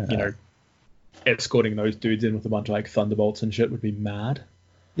 Escorting those dudes in with a bunch of like thunderbolts and shit would be mad.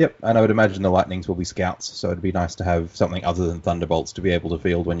 Yep, and I would imagine the lightnings will be scouts, so it'd be nice to have something other than thunderbolts to be able to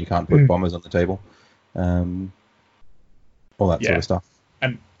field when you can't put bombers on the table. All that sort of stuff.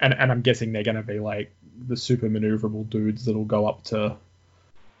 And I'm guessing they're going to be like the super maneuverable dudes that'll go up to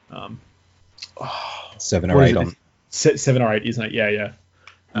 7 or 8 on 7 or 8, isn't it? Yeah.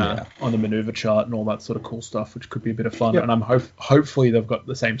 On the maneuver chart and all that sort of cool stuff, which could be a bit of fun. Yep. And I'm hopefully they've got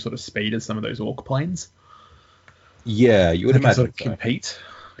the same sort of speed as some of those Orc planes. Yeah, you would imagine sort of compete,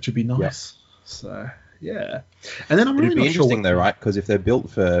 which would be nice. Yep. So yeah, and then I'm really not sure. It'd be interesting though, right? Because if they're built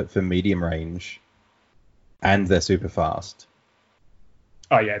for medium range, and they're super fast.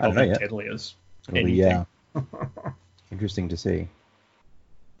 Oh yeah, they'll be deadly as anything. Yeah. Interesting to see.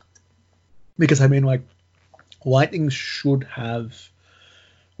 Because I mean, like, lightning should have,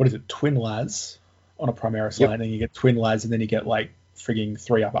 what is it, twin las on a Primaris lightning. You get twin las, and then you get like frigging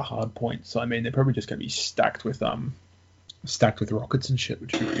 3 upper hard points. So I mean, they're probably just going to be stacked with rockets and shit,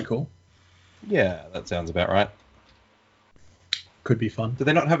 which would be pretty cool. Yeah, that sounds about right. Could be fun. Do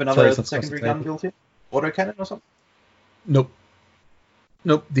they not have another secondary gun built in? Autocannon or something? Nope.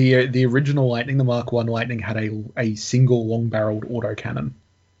 The original Lightning, the Mark 1 Lightning, had a single long-barreled autocannon.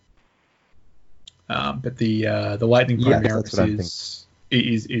 But the Lightning Primaris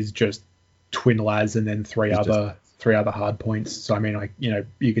is just twin las and then three other hard points. So I mean, like,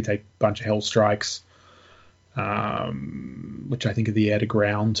 you could take a bunch of Hell Strikes, which I think are the air to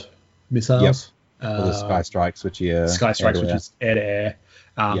ground missiles. Yep. Or the Sky Strikes, which is air to air.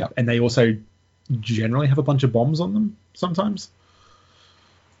 And they also generally have a bunch of bombs on them sometimes.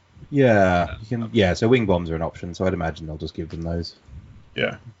 Yeah, so wing bombs are an option, so I'd imagine they'll just give them those.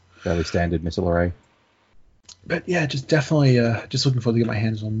 Yeah. Fairly standard missile array. But yeah, just definitely just looking forward to get my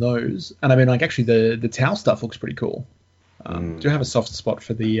hands on those. And I mean, like, actually the Tau stuff looks pretty cool. Do have a soft spot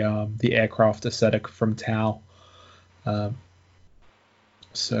for the aircraft aesthetic from Tau.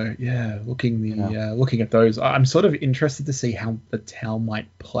 So yeah, looking at those, I'm sort of interested to see how the Tau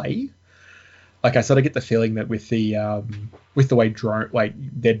might play. Like, I sort of get the feeling that with the way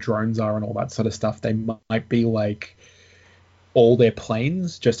their drones are and all that sort of stuff, they might be like all their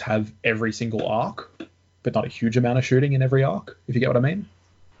planes just have every single arc, but not a huge amount of shooting in every arc, if you get what I mean.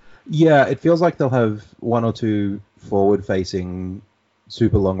 Yeah, it feels like they'll have 1 or 2 forward-facing,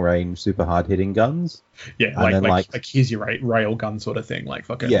 super long-range, super hard-hitting guns. Yeah, like here's your rail gun sort of thing, like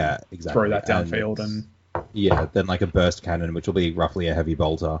fucking exactly. Throw that downfield and then like a burst cannon, which will be roughly a heavy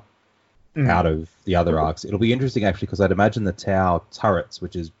bolter out of the other arcs. It'll be interesting actually, because I'd imagine the Tau turrets,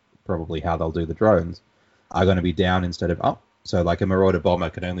 which is probably how they'll do the drones, are going to be down instead of up. So like a Marauder bomber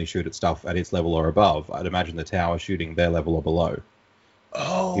can only shoot at stuff at its level or above. I'd imagine the Tau is shooting their level or below.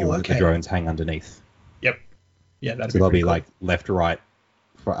 Oh, okay. The drones hang underneath. Yep. Yeah, that'd so they'll be cool. like left, right,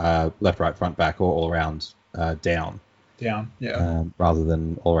 front, back, or all around down. Down, yeah. Rather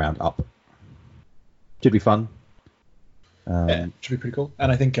than all around up. Should be fun. Yeah, should be pretty cool.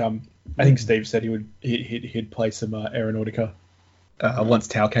 And I think Steve said he'd play some Aeronautica once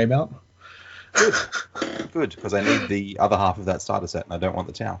Tau came out. Good, because I need the other half of that starter set, and I don't want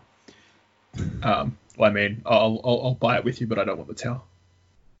the Tau. Well, I mean, I'll buy it with you, but I don't want the Tau.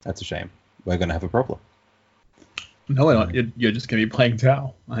 That's a shame. We're going to have a problem. No, we're not. You're just going to be playing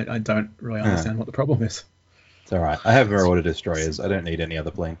Tau. I don't really understand what the problem is. It's all right. I have Marauder destroyers. I don't need any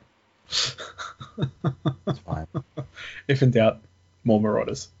other plane. It's fine. If in doubt, more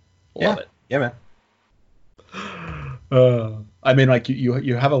Marauders. Love it. Yeah, man. I mean, like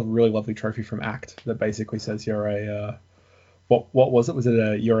you have a really lovely trophy from Act that basically says you're a what was it? Was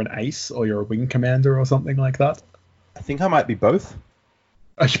it you're an ace or you're a wing commander or something like that? I think I might be both.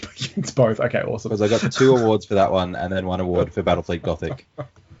 It's both. Okay, awesome. Because I got 2 awards for that one, and then 1 award for Battlefleet Gothic.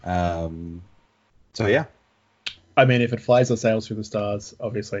 So yeah. I mean, if it flies or sails through the stars,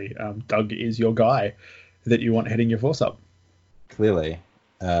 obviously, Doug is your guy that you want heading your force up. Clearly,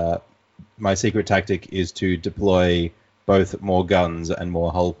 my secret tactic is to deploy both more guns and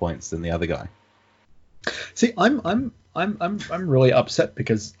more hull points than the other guy. See, I'm really upset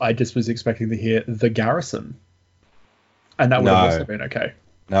because I just was expecting to hear the Garrison, and that would have also been okay.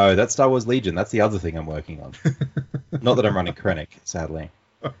 No, that's Star Wars Legion. That's the other thing I'm working on. Not that I'm running Krennic, sadly.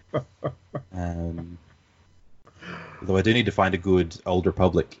 Although I do need to find a good Old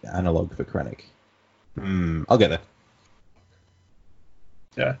Republic analog for Krennic. I'll get there.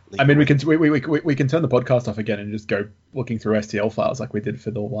 Yeah, I mean, we can turn the podcast off again and just go looking through STL files like we did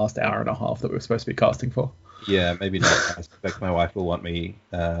for the last hour and a half that we were supposed to be casting for. Yeah, maybe not. I suspect my wife will want me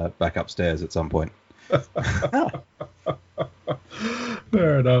back upstairs at some point.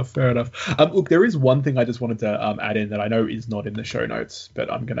 Fair enough. Look, there is one thing I just wanted to add in that I know is not in the show notes,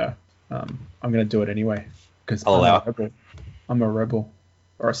 but I'm gonna do it anyway because I'm a rebel.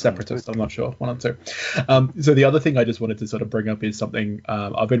 Or a separatist, I'm not sure. 1 or 2. So the other thing I just wanted to sort of bring up is something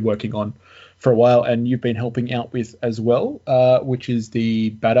I've been working on for a while, and you've been helping out with as well, which is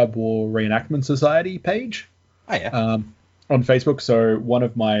the Badab War Reenactment Society page. Oh, yeah. On Facebook. So one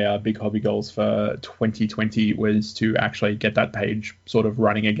of my big hobby goals for 2020 was to actually get that page sort of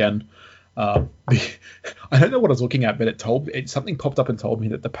running again. I don't know what I was looking at, but something popped up and told me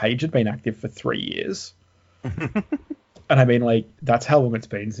that the page had been active for 3 years. And I mean, like, that's how long it's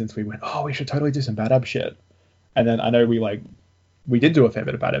been since we went, oh, we should totally do some Badab shit. And then I know we did do a fair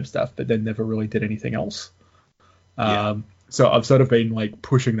bit of Badab stuff, but then never really did anything else. Yeah. So I've sort of been like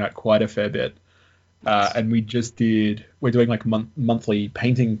pushing that quite a fair bit. And we're doing like monthly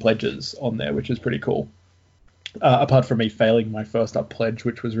painting pledges on there, which is pretty cool. Apart from me failing my first up pledge,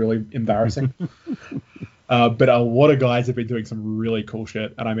 which was really embarrassing. But a lot of guys have been doing some really cool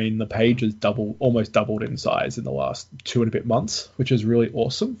shit. And I mean, the page has almost doubled in size in the last 2 and a bit months, which is really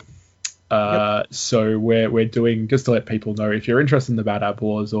awesome. So we're doing, just to let people know, if you're interested in the Badab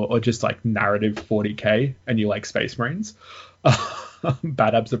Wars or just like narrative 40k and you like Space Marines,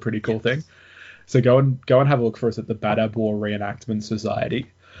 Badab's a pretty cool thing. So go and have a look for us at the Badab War Reenactment Society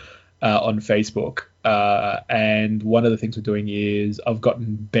on Facebook. And one of the things we're doing is I've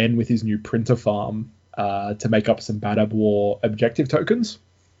gotten Ben with his new printer farm to make up some Badab War objective tokens.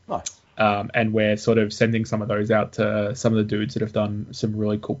 Nice. And we're sort of sending some of those out to some of the dudes that have done some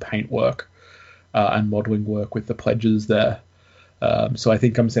really cool paint work and modeling work with the pledges there. So I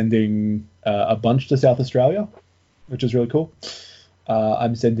think I'm sending a bunch to South Australia, which is really cool.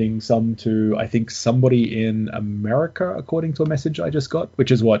 I'm sending some to, I think, somebody in America, according to a message I just got,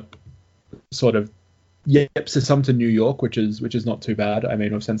 which is what sort of, so some to New York, which is not too bad. I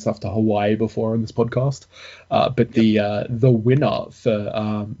mean, I've sent stuff to Hawaii before on this podcast, but the winner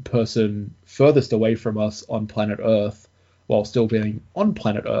for person furthest away from us on planet Earth, while still being on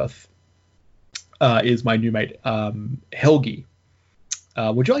planet Earth, is my new mate Helgi.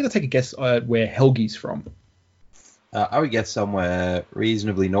 Would you like to take a guess where Helgi's from? I would guess somewhere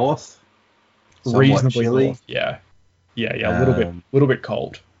reasonably north. Reasonably chilly. north, yeah, a little bit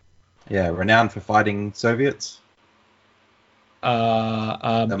cold. Yeah, renowned for fighting Soviets.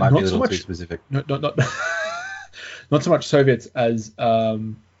 That might be a little too specific. Not so much Soviets as I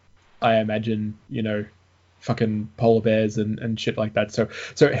imagine, fucking polar bears and shit like that. So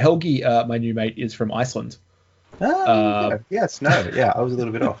Helgi, my new mate, is from Iceland. Yes, no, yeah, I was a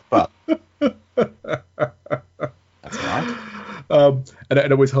little bit off, but that's right. And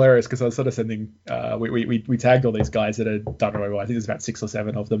it was hilarious because I was sort of sending, we tagged all these guys that had done really well. I think there's about 6 or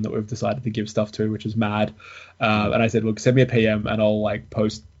 7 of them that we've decided to give stuff to, which is mad. And I said, look, send me a PM and I'll like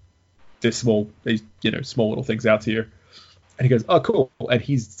post these small little things out to you. And he goes, oh, cool. And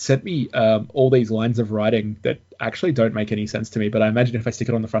he's sent me all these lines of writing that actually don't make any sense to me. But I imagine if I stick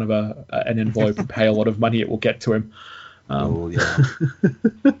it on the front of an envelope and pay a lot of money, it will get to him. Yeah.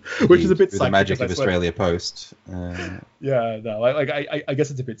 Which is a bit through the psych magic because of I swear- Australia Post. Yeah, no, I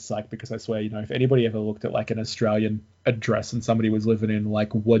guess it's a bit psych because I swear, if anybody ever looked at like an Australian address and somebody was living in like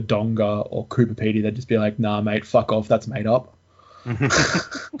Wodonga or Cooperative, they'd just be like, nah, mate, fuck off, that's made up.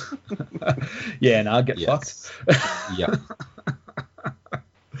 Yeah, nah, get fucked. Yeah.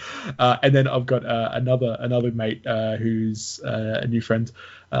 And then I've got another mate who's a new friend.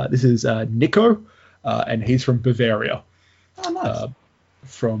 This is Nico, and he's from Bavaria. Oh, nice.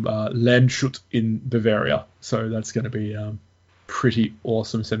 From Landshut in Bavaria. So that's going to be pretty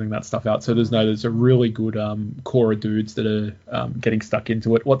awesome sending that stuff out. So there's a really good core of dudes that are getting stuck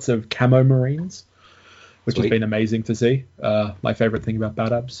into it. Lots of camo Marines, which Sweet. has been amazing to see. My favorite thing about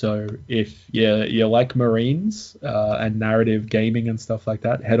Bad Ab. So if you like Marines and narrative gaming and stuff like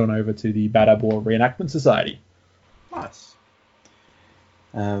that, head on over to the Bad Ab War Reenactment Society. Nice.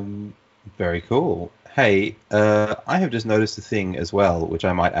 Very cool. Hey, I have just noticed a thing as well, which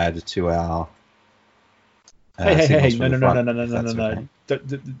I might add to our. Hey! signals from the front, if that's okay.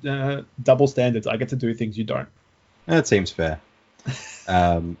 No. Double standards. I get to do things you don't. That seems fair.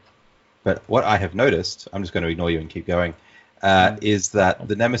 But what I have noticed, I'm just going to ignore you and keep going, is that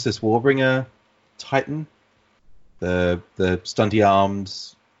the Nemesis Warbringer Titan, the stunty armed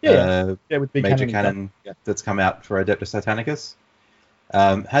with big major cannon that's come out for Adeptus Titanicus,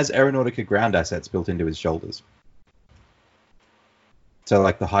 has Aeronautica ground assets built into his shoulders. So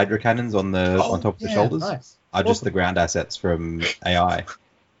like the Hydra cannons on top of the shoulders are just the ground assets from AI.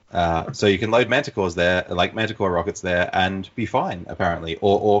 So you can load Manticores there, like Manticore rockets there, and be fine, apparently.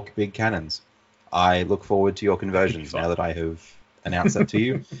 Or Orc big cannons. I look forward to your conversions now that I have announced that to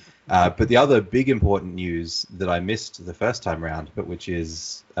you. But the other big important news that I missed the first time round, but which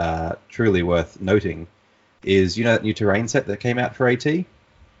is truly worth noting, is that new terrain set that came out for AT? It's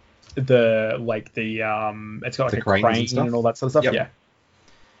got like a crane and all that sort of stuff. Yep. Yeah.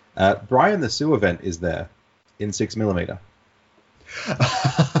 Brian the Sewer Vent is there in 6mm.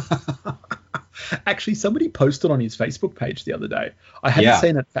 Actually, somebody posted on his Facebook page the other day. I hadn't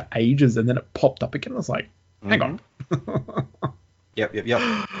seen it for ages, and then it popped up again. I was like, hang on. Yep.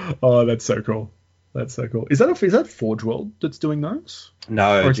 Oh, that's so cool. Is that Forge World that's doing those?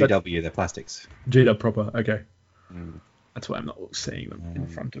 No, GW, they're plastics. GW proper, okay. That's why I'm not seeing them in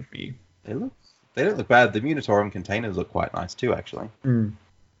front of me. They don't look bad. The Munitorum containers look quite nice too, actually.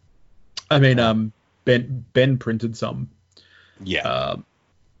 I mean, Ben printed some. Yeah.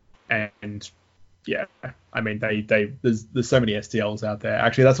 And yeah, I mean, there's so many STLs out there.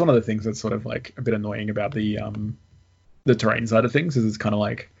 Actually, that's one of the things that's sort of like a bit annoying about the terrain side of things, is it's kind of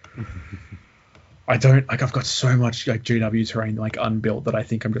like I've got so much like GW terrain like unbuilt that I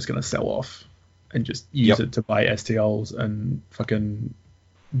think I'm just gonna sell off and just use it to buy STLs and fucking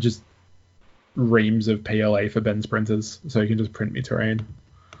just reams of PLA for Ben's printers, so you can just print me terrain.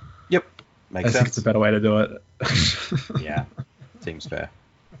 Yep, makes sense. I think it's a better way to do it. Yeah, seems fair.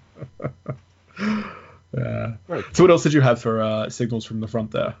 Yeah. So what else did you have for signals from the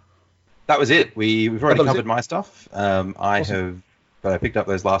front there? That was it. We've already covered it? My stuff. But I picked up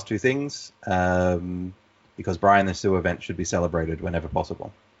those last two things because Brian the Sewer event should be celebrated whenever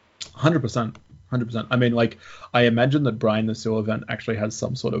possible. 100%. I mean, like, I imagine that Brian the Sewer event actually has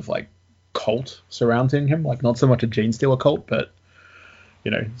some sort of like cult surrounding him, like not so much a Gene Stealer cult, but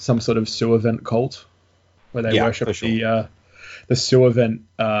some sort of sewer vent cult where they worship the sewer vent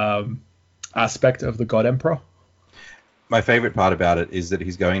aspect of the God Emperor. My favorite part about it is that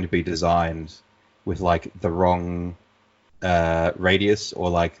he's going to be designed with like the wrong radius or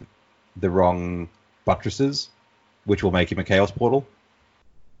like the wrong buttresses, which will make him a chaos portal.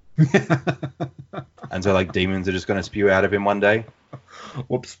 And so like demons are just going to spew out of him one day.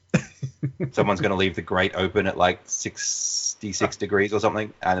 Whoops. Someone's going to leave the grate open at like 66 degrees or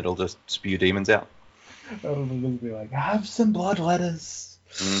something, and it'll just spew demons out. It'll be like, have some blood letters.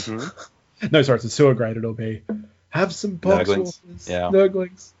 Mm-hmm. No, sorry, it's a sewer grate. It'll be, have some Nurglings.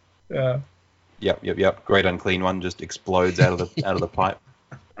 Nurglings. Yeah. Yep. Great unclean one just explodes out of the pipe.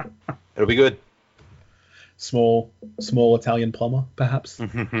 It'll be good. Small Italian plumber, perhaps.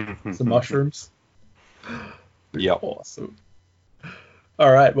 Some mushrooms. Yep. Awesome.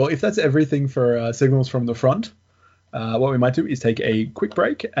 All right. Well, if that's everything for signals from the front, what we might do is take a quick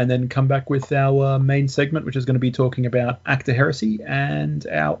break and then come back with our main segment, which is going to be talking about Act of Heresy and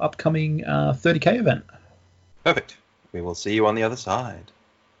our upcoming 30K event. Perfect. We will see you on the other side.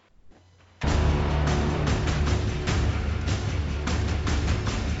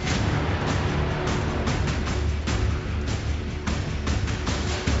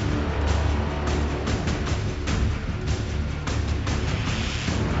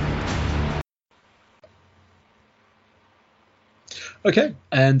 Okay,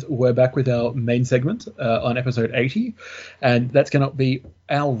 and we're back with our main segment on episode 80, and that's going to be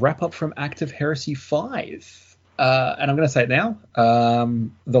our wrap-up from Act of Heresy V. And I'm going to say it now,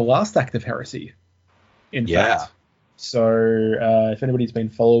 the last Act of Heresy, in fact. So if anybody's been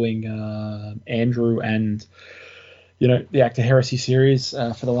following Andrew and, the Act of Heresy series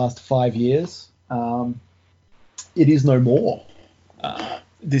for the last 5 years, it is no more.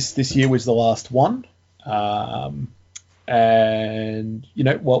 This year was the last one. And,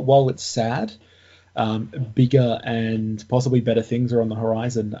 while it's sad, bigger and possibly better things are on the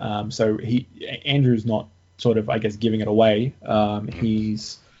horizon. So Andrew's not sort of, I guess, giving it away.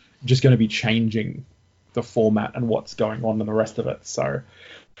 He's just going to be changing the format and what's going on and the rest of it. So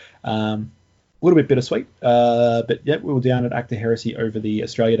a little bit bittersweet. But yeah, we were down at Act of Heresy over the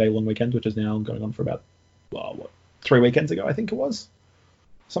Australia Day long weekend, which is now going on for about, 3 weekends ago, I think it was.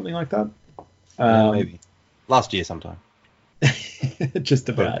 Something like that. Maybe. Last year sometime. Just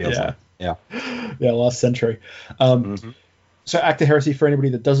about, yeah. Like. Yeah, last century. So Act of Heresy, for anybody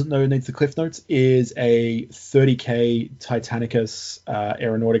that doesn't know, needs the Cliff Notes, is a 30k Titanicus,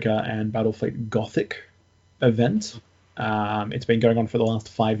 Aeronautica, and Battlefleet Gothic event. It's been going on for the last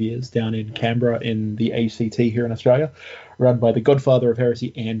 5 years down in Canberra in the ACT here in Australia, run by the godfather of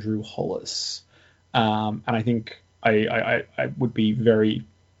heresy, Andrew Hollis. And I think I would be very,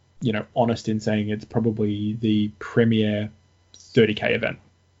 honest in saying it's probably the premier 30k event,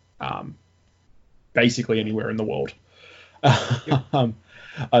 basically anywhere in the world. I've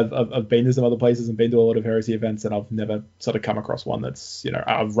been to some other places and been to a lot of heresy events, and I've never sort of come across one that's,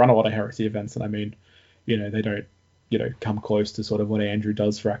 I've run a lot of heresy events, and I mean, they don't, come close to sort of what Andrew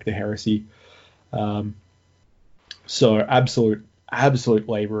does for Act of Heresy. So absolute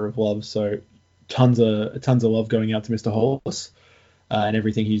labor of love. So tons of love going out to Mr. Hollis and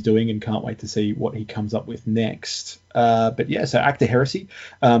everything he's doing, and can't wait to see what he comes up with next. But yeah, so Act of Heresy.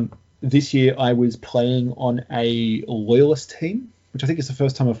 This year I was playing on a Loyalist team, which I think is the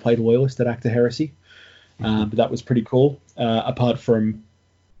first time I've played Loyalist at Act of Heresy. But that was pretty cool. Apart from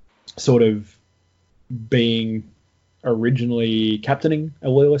sort of being originally captaining a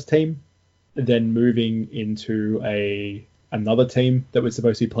Loyalist team, then moving into another team that was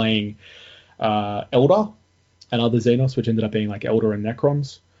supposed to be playing Eldar and other Xenos, which ended up being like Eldar and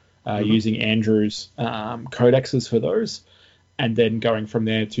Necrons, using Andrew's codexes for those, and then going from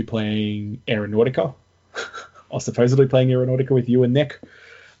there to playing Aeronautica, or supposedly playing Aeronautica with you and Nick.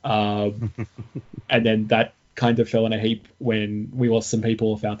 And then that kind of fell in a heap when we lost some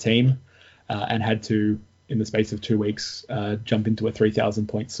people off our team and had to, in the space of 2 weeks, jump into a 3,000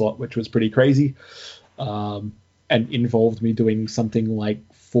 point slot, which was pretty crazy, and involved me doing something like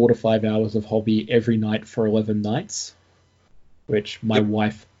 4 to 5 hours of hobby every night for 11 nights, which my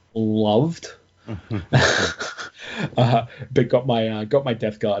wife loved. But got my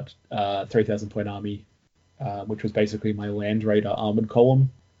Death Guard 3,000 point army, which was basically my Land Raider armored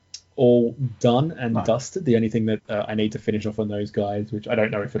column, all done and dusted. The only thing that I need to finish off on those guys, which I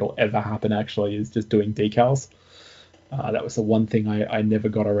don't know if it'll ever happen actually, is just doing decals. That was the one thing I never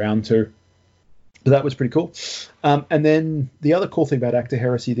got around to. But that was pretty cool. And then the other cool thing about Act of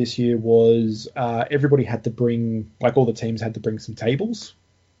Heresy this year was everybody had to bring, like all the teams had to bring some tables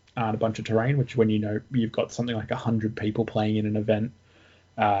and a bunch of terrain, which when you've got something like 100 people playing in an event,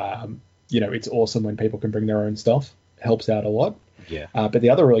 it's awesome when people can bring their own stuff. It helps out a lot. Yeah. But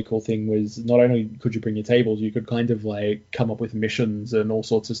the other really cool thing was not only could you bring your tables, you could kind of like come up with missions and all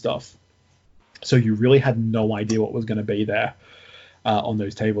sorts of stuff. So you really had no idea what was going to be there on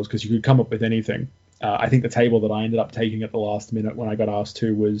those tables, because you could come up with anything. I think the table that I ended up taking at the last minute when I got asked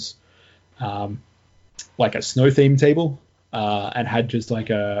to was like a snow theme table, and had just like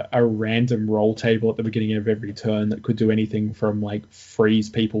a random roll table at the beginning of every turn that could do anything from like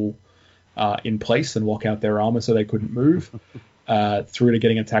freeze people in place and lock out their armor so they couldn't move, through to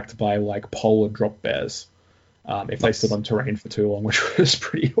getting attacked by like polar drop bears if they stood on terrain for too long, which was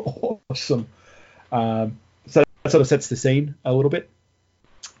pretty awesome. So that sort of sets the scene a little bit.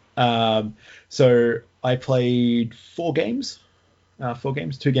 So I played 4 games,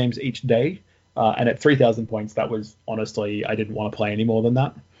 2 games each day. And at 3,000 points, that was honestly, I didn't want to play any more than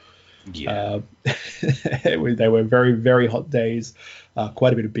that. Yeah. They were very, very hot days.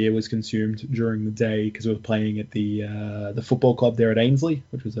 Quite a bit of beer was consumed during the day because we were playing at the football club there at Ainsley,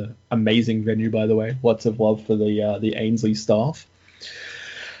 which was an amazing venue, by the way. Lots of love for the Ainsley staff.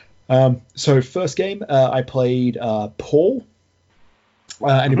 So first game, I played Paul.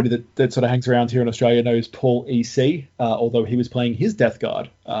 Anybody that sort of hangs around here in Australia knows Paul EC, although he was playing his Death Guard.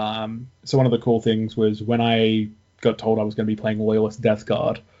 So one of the cool things was when I got told I was going to be playing Loyalist Death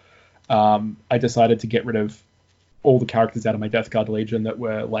Guard, I decided to get rid of all the characters out of my Death Guard Legion that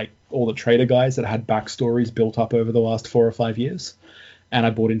were like all the traitor guys that had backstories built up over the last 4 or 5 years. And I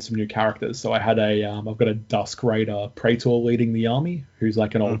brought in some new characters. So I had I've got a Dusk Raider Praetor leading the army, who's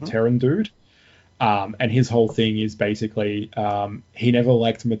like an old Terran dude. And his whole thing is basically he never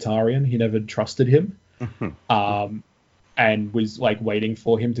liked Matarian. He never trusted him. And was like waiting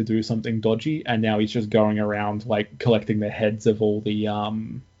for him to do something dodgy. And now he's just going around like collecting the heads of all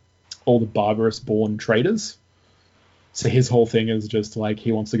the barbarous born traitors. So his whole thing is just like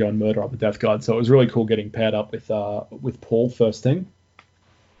he wants to go and murder up the Death Guard. So it was really cool getting paired up with Paul first thing.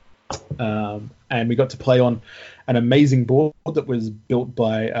 And we got to play on an amazing board that was built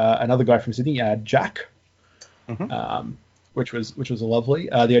by another guy from Sydney, Jack, which was lovely.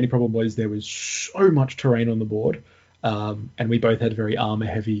 The only problem was there was so much terrain on the board, and we both had very armor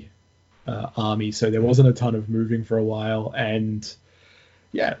heavy army, so there wasn't a ton of moving for a while. And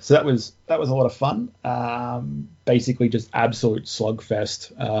yeah, so that was a lot of fun. Basically just absolute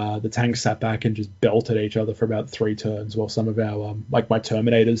slugfest. The tanks sat back and just belted each other for about 3 turns, while some of our like my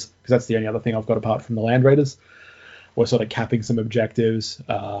Terminators, because that's the only other thing I've got apart from the Land Raiders, were sort of capping some objectives.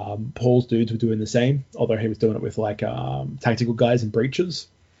 Paul's dudes were doing the same, although he was doing it with like tactical guys and breaches.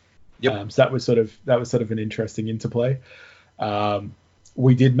 So that was sort of an interesting interplay.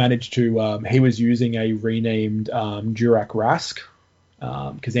 We did manage to he was using a renamed Durak Rask,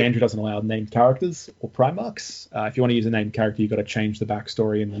 because Andrew doesn't allow named characters or Primarchs. If you want to use a named character, you've got to change the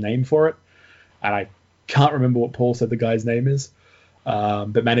backstory and the name for it. And I can't remember what Paul said the guy's name is,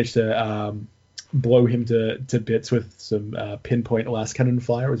 but managed to blow him to bits with some pinpoint last cannon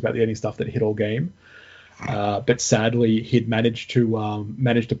fire. It was about the only stuff that hit all game. But sadly, he'd managed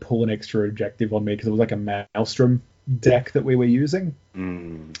to pull an extra objective on me because it was like a Maelstrom deck that we were using.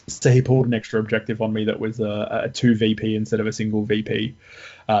 So he pulled an extra objective on me that was a 2 VP instead of a single VP.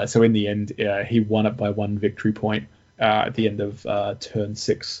 So in the end, he won it by 1 victory point at the end of turn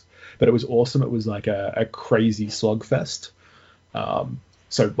 6. But it was awesome. It was like a crazy slugfest.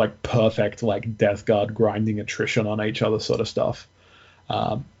 So like perfect like Death Guard grinding attrition on each other sort of stuff.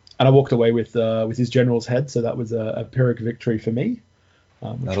 And I walked away with his general's head, so that was a Pyrrhic victory for me.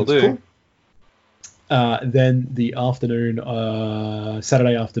 That'll do. Cool. Then the afternoon,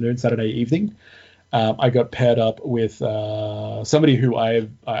 Saturday evening, I got paired up with somebody who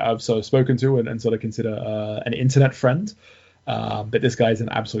I've sort of spoken to and sort of consider an internet friend. But this guy is an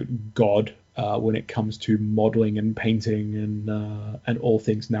absolute god when it comes to modeling and painting and all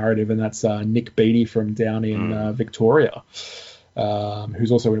things narrative, and that's Nick Beattie from down in Victoria,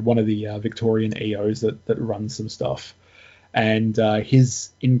 who's also one of the Victorian EOs that runs some stuff. And his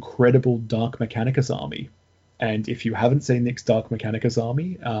incredible Dark Mechanicus army. And if you haven't seen Nick's Dark Mechanicus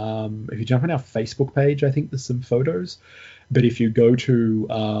army, if you jump on our Facebook page, I think there's some photos. But if you go to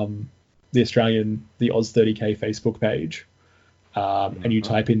the Oz 30K Facebook page, and you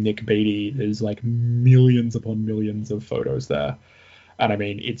type in Nick Beattie, there's like millions upon millions of photos there. And I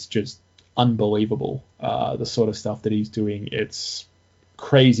mean, it's just unbelievable, the sort of stuff that he's doing. It's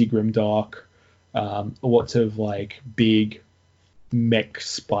crazy grimdark. Lots of like big mech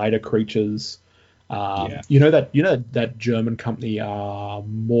spider creatures. You know that German company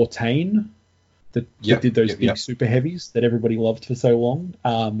Mortain that did those big super heavies that everybody loved for so long.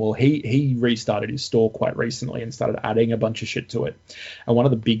 Well, he restarted his store quite recently and started adding a bunch of shit to it. And one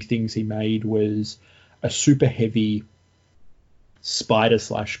of the big things he made was a super heavy spider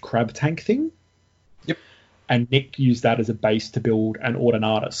 / crab tank thing. Yep. And Nick used that as a base to build an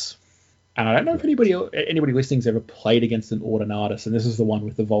Ordinatus. And I don't know if anybody listening's ever played against an Ordinatus, and this is the one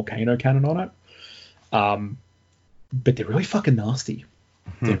with the volcano cannon on it. But they're really fucking nasty.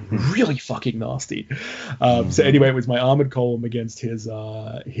 They're really fucking nasty. So anyway, it was my armored column against his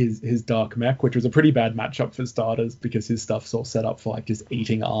dark mech, which was a pretty bad matchup for starters because his stuff's all set up for like just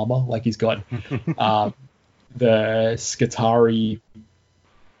eating armor. Like he's got the Skitarii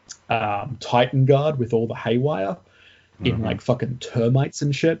Titan Guard with all the haywire in like fucking termites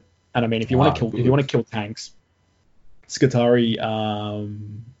and shit. And I mean, if you want to kill tanks, Skitarii,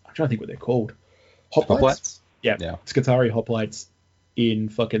 I'm trying to think what they're called. Hoplites? Yeah. Skitarii hoplites in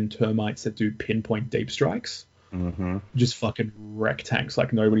fucking termites that do pinpoint deep strikes. Just fucking wreck tanks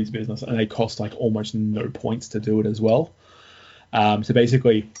like nobody's business, and they cost like almost no points to do it as well. So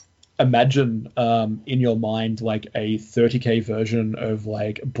basically, imagine in your mind like a 30k version of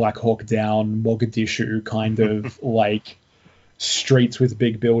like Black Hawk Down, Mogadishu kind of like streets with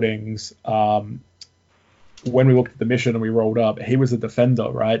big buildings. When we looked at the mission and we rolled up, he was a defender,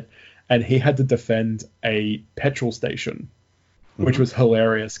 right? And he had to defend a petrol station which was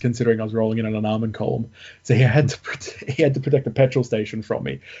hilarious considering I was rolling in on an almond column. So he had to protect the petrol station from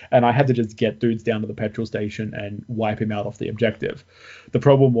me, and I had to just get dudes down to the petrol station and wipe him out off the objective. The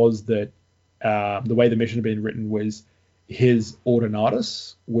problem was that the way the mission had been written was his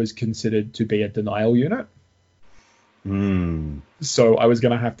Ordinatus was considered to be a denial unit. So I was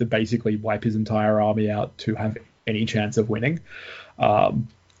going to have to basically wipe his entire army out to have any chance of winning,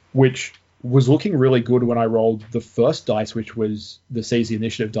 which was looking really good when I rolled the first dice, which was the Seize the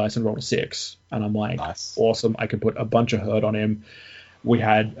Initiative dice, and rolled a 6. And I'm like, nice. Awesome, I can put a bunch of hurt on him. We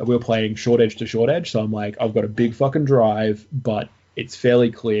were playing short edge to short edge, so I'm like, I've got a big fucking drive, but it's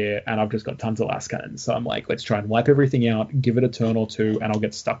fairly clear, and I've just got tons of last cannons. So I'm like, let's try and wipe everything out, give it a turn or two, and I'll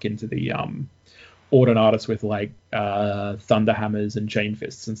get stuck into the Ordinatus with like thunder hammers and chain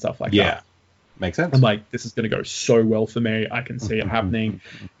fists and stuff like that. Yeah, makes sense. I'm like, this is going to go so well for me. I can see it happening.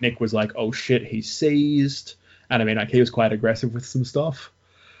 Nick was like, oh shit, he's seized. And I mean, like, he was quite aggressive with some stuff.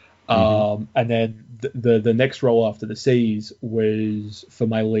 And then the next roll after the seize was for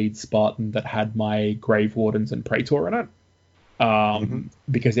my lead Spartan that had my Grave Wardens and Praetor in it.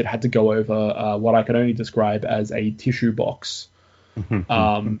 Because it had to go over what I can only describe as a tissue box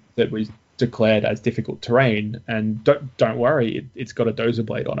that was declared as difficult terrain, and don't worry, it's got a dozer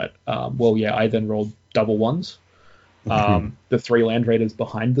blade on it. I then rolled double ones. The 3 land raiders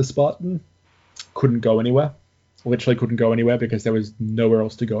behind the Spartan couldn't go anywhere, literally couldn't go anywhere because there was nowhere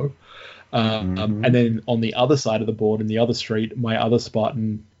else to go. And then on the other side of the board in the other street, my other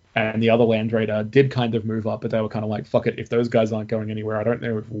Spartan and the other land raider did kind of move up, but they were kind of like, fuck it, if those guys aren't going anywhere, I don't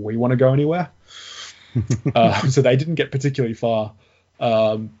know if we want to go anywhere. So they didn't get particularly far.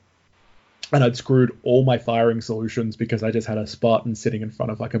 And I'd screwed all my firing solutions because I just had a Spartan sitting in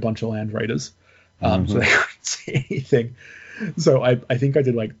front of like a bunch of land raiders. So they couldn't see anything. So I think I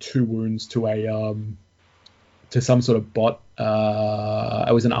did like 2 wounds to some sort of bot.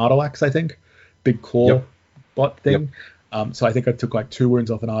 It was an Artilax, I think. Big claw bot thing. So I think I took like 2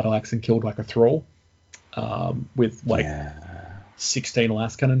 wounds off an Artilax and killed like a Thrall with like 16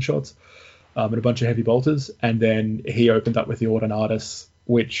 last cannon shots and a bunch of heavy bolters. And then he opened up with the Ordinatus,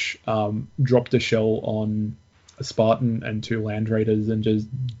 which dropped a shell on a Spartan and 2 land raiders and just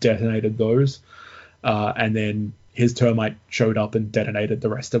detonated those. And then his termite showed up and detonated the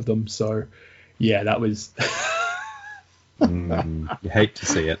rest of them. So, yeah, that was... You hate to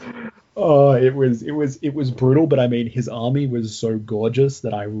see it. Oh, it was brutal, but I mean, his army was so gorgeous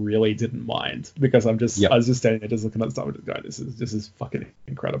that I really didn't mind because I was just standing there just looking at stuff and just going, this is fucking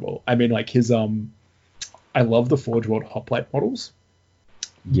incredible. I mean, like his I love the Forge World Hoplite models.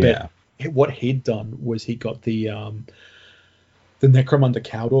 Yeah. But what he'd done was he got the Necromunda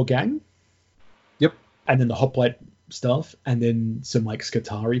Cawdor gang. Yep. And then the Hoplite stuff, and then some like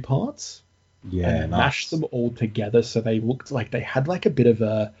Skitarii parts. Yeah, and mashed them all together so they looked like they had like a bit of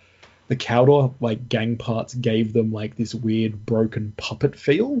the Cawdor like gang parts gave them like this weird broken puppet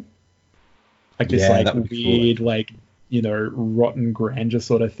feel. Like this like weird cool. Like, you know, rotten grandeur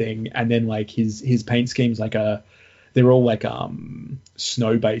sort of thing. And then like his paint schemes like they're all like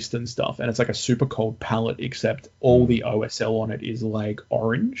snow based and stuff, and it's like a super cold palette, except all the OSL on it is like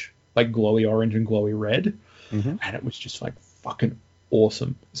orange, like glowy orange and glowy red. And it was just like fucking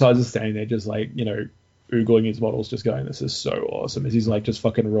awesome. So I was just standing there just like, you know, oogling his models, just going, this is so awesome, as he's like just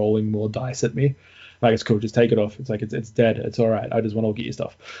fucking rolling more dice at me. Like, it's cool, just take it off. It's like it's dead, it's all right, I just want to look at your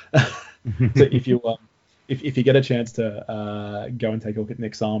stuff. So if you if you get a chance to go and take a look at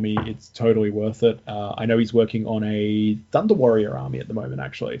Nick's army, it's totally worth it. I know he's working on a Thunder Warrior army at the moment,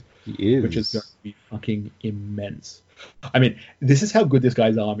 actually. He is. Which is going to be fucking immense. I mean, this is how good this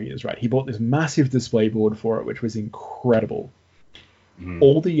guy's army is, right? He bought this massive display board for it, which was incredible.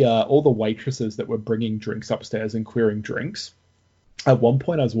 All the waitresses that were bringing drinks upstairs and querying drinks. At one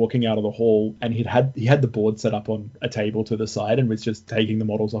point, I was walking out of the hall, and he had the board set up on a table to the side and was just taking the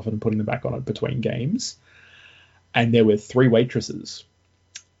models off it and putting them back on it between games. And there were 3 waitresses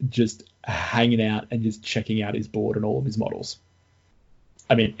just hanging out and just checking out his board and all of his models.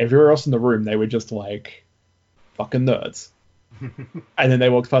 I mean, everywhere else in the room, they were just like fucking nerds. And then they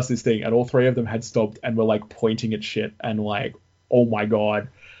walked past this thing, and all 3 of them had stopped and were like pointing at shit and like, oh my god.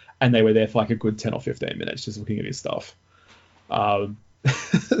 And they were there for like a good 10 or 15 minutes just looking at his stuff.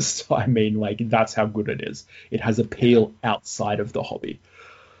 So I mean, like, that's how good it is. It has appeal outside of the hobby,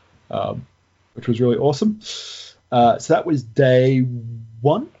 which was really awesome. So that was day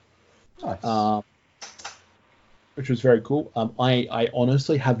 1. Nice. Which was very cool. I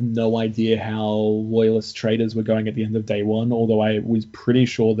honestly have no idea how Loyalist traders were going at the end of day 1, although I was pretty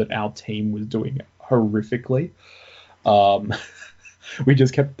sure that our team was doing horrifically. we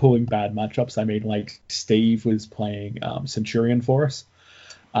just kept pulling bad matchups. I mean, like Steve was playing Centurion for us,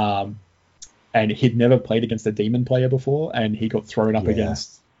 and he'd never played against a demon player before, and he got thrown up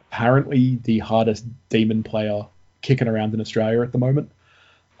against apparently the hardest demon player kicking around in Australia at the moment,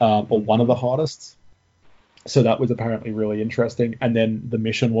 or one of the hardest. So that was apparently really interesting. And then the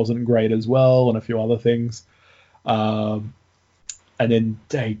mission wasn't great as well, and a few other things. And then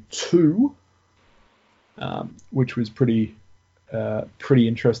day 2, which was pretty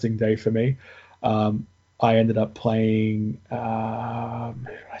interesting day for me. I ended up playing. Who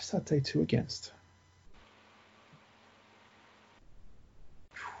did I start day 2 against?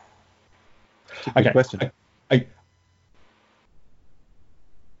 Good question.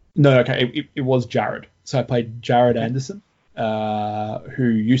 It was Jared. So I played Jared Anderson, who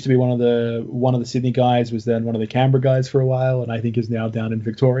used to be one of the Sydney guys, was then one of the Canberra guys for a while, and I think is now down in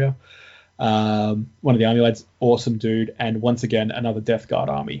Victoria. One of the army lads, awesome dude, and once again another Death Guard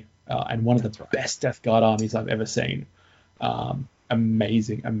army, and one of the best Death Guard armies I've ever seen.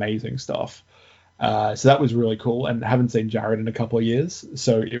 Amazing stuff. So that was really cool, and haven't seen Jared in a couple of years,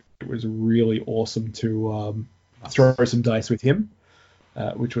 so it was really awesome to throw some dice with him,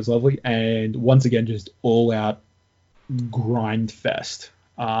 which was lovely. And once again, just all out grind fest.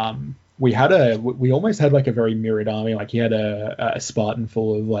 We almost had like a very mirrored army. Like he had a Spartan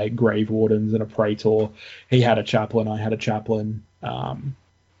full of like Grave Wardens and a Praetor. He had a Chaplain. I had a Chaplain.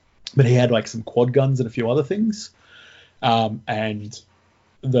 But he had like some quad guns and a few other things. And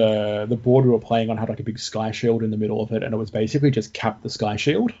the board we were playing on had like a big sky shield in the middle of it, and it was basically just cap the sky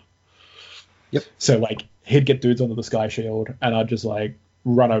shield. Yep. So like he'd get dudes onto the sky shield, and I'd just like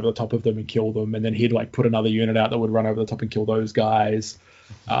run over the top of them and kill them, and then he'd like put another unit out that would run over the top and kill those guys.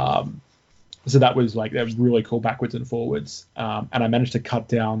 So that was really cool backwards and forwards. And I managed to cut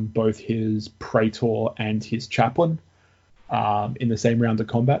down both his Praetor and his Chaplain in the same round of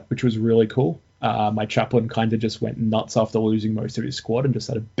combat, which was really cool. My Chaplain kind of just went nuts after losing most of his squad and just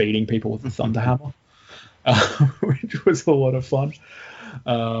started beating people with the Thunderhammer, which was a lot of fun.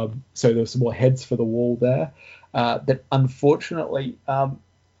 So there were some more heads for the wall there. That unfortunately,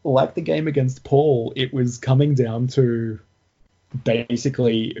 like the game against Paul, it was coming down to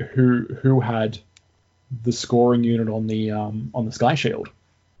basically who had the scoring unit on the Sky Shield,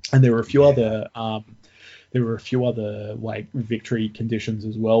 and there were a few other like victory conditions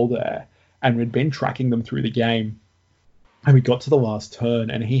as well there. And we'd been tracking them through the game, and we got to the last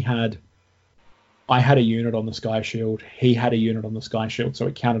turn, and I had a unit on the Sky Shield, he had a unit on the Sky Shield, so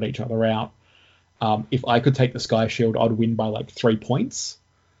it counted each other out. If I could take the Sky Shield, I'd win by like 3 points.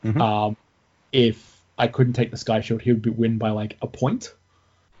 Mm-hmm. If I couldn't take the Sky Shield, he would win by like a point.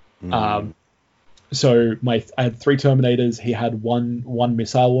 So I had 3 Terminators, he had one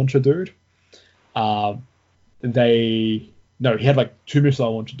missile launcher dude. He had like 2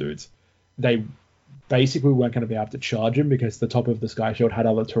 missile launcher dudes. They basically weren't going to be able to charge him because the top of the Sky Shield had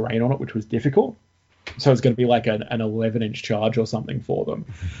other terrain on it, which was difficult. So it's going to be like an 11-inch charge or something for them.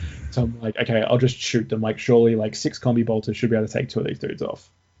 So I'm like, okay, I'll just shoot them. Like, surely like 6 combi bolters should be able to take 2 of these dudes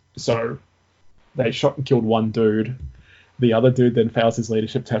off. So they shot and killed one dude. The other dude then fails his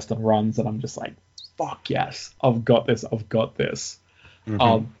leadership test and runs, and I'm just like, fuck yes, I've got this.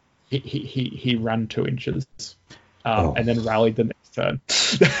 Mm-hmm. He ran 2 inches, and then rallied the next turn.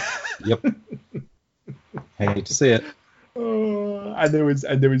 Yep. Hate to see it. And there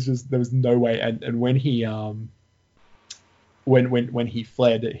was no way. And when he when he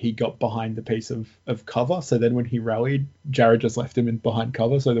fled, he got behind the piece of cover. So then when he rallied, Jared just left him in behind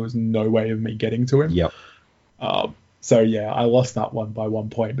cover. So there was no way of me getting to him. Yep. So yeah, I lost that one by 1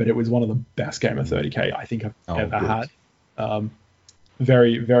 point, but it was one of the best game of 30k I think I've ever had.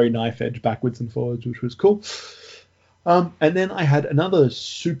 Very, very knife edge backwards and forwards, which was cool. And then I had another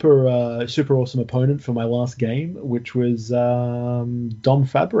super awesome opponent for my last game, which was Dom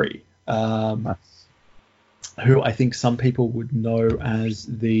Fabry, who I think some people would know as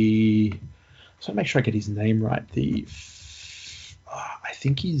the. So make sure I get his name right. I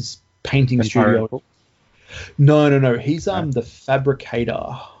think he's painting studio. No. He's the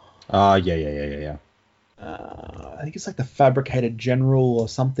Fabricator. Yeah. I think it's like the Fabricator General or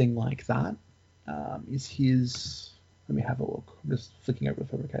something like that. Is his? Let me have a look. I'm just flicking over the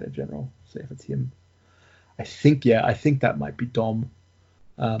Fabricator General, see if it's him. I think that might be Dom.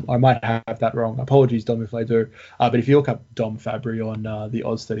 I might have that wrong. Apologies, Dom, if I do. But if you look up Dom Fabry on the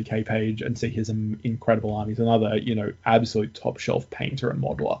Oz 30k page and see his incredible army, he's another, absolute top shelf painter and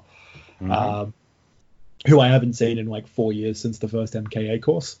modeler, who I haven't seen in like 4 years since the first MKA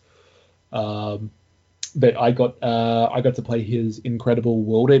course. But I got to play his incredible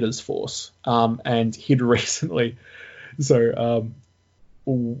World Eaters force, and he'd recently. So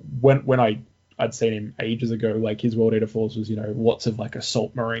when I'd seen him ages ago, like his World Eater Force was, lots of like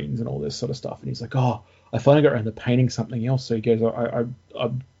assault marines and all this sort of stuff. And he's like, oh, I finally got around to painting something else. So he goes, I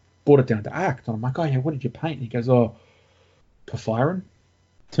brought it down to Act. And I'm like, oh yeah, what did you paint? And he goes, oh, Porphyrin.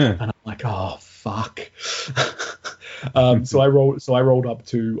 And I'm like, oh fuck. So I rolled up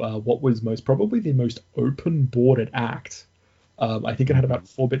to what was probably the most open boarded Act. I think it had about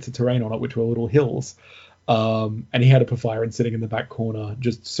 4 bits of terrain on it, which were little hills. And he had a Porphyrin sitting in the back corner,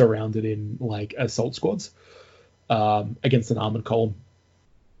 just surrounded in like assault squads against an armored column.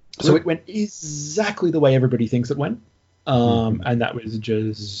 So it went exactly the way everybody thinks it went. And that was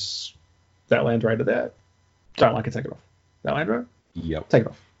just that Land Raider there. Don't like it, take it off. That Land Raider? Yep. Take it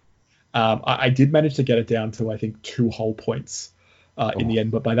off. I did manage to get it down to, I think, 2 whole points in the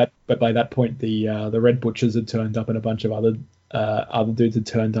end. But by that point, the Red Butchers had turned up, and a bunch of other dudes had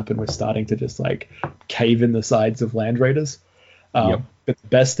turned up, and were starting to just like cave in the sides of Land Raiders. But the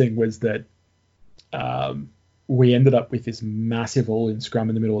best thing was that we ended up with this massive all-in scrum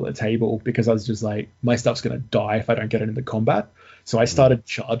in the middle of the table, because I was just like, my stuff's going to die if I don't get it into combat. So I started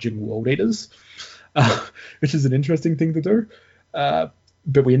charging World Eaters, which is an interesting thing to do.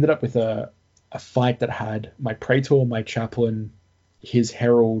 But we ended up with a fight that had my Praetor, my Chaplain, his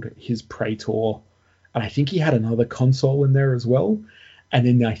Herald, his Praetor, and I think he had another console in there as well. And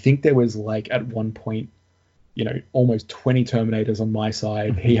then I think there was like at one point, almost 20 Terminators on my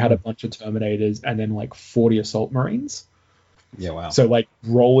side. He had a bunch of Terminators and then like 40 Assault Marines. Yeah, wow. So like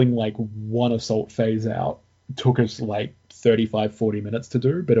rolling like one assault phase out took us like 35-40 minutes to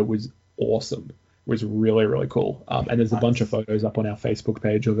do, but it was awesome. It was really, really cool. And there's a bunch of photos up on our Facebook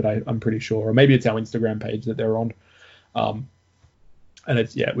page of it, I'm pretty sure, or maybe it's our Instagram page that they're on. And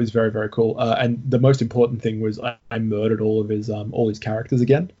it was very, very cool. And the most important thing was I murdered all his characters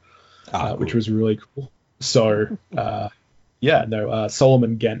again, cool. Which was really cool. So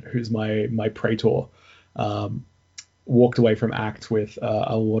Solomon Gent, who's my Praetor, walked away from Act with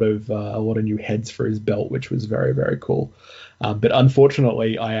a lot of new heads for his belt, which was very, very cool. But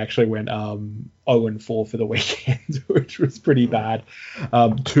unfortunately, I actually went 0-4 for the weekend, which was pretty bad.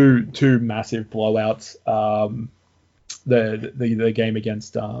 Two massive blowouts. The game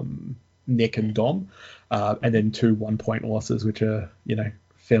against Nick and Dom, and then 2 1-point losses, which are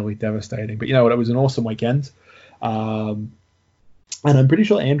fairly devastating. But you know what? It was an awesome weekend. And I'm pretty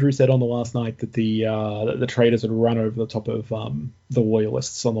sure Andrew said on the last night that the traders had run over the top of the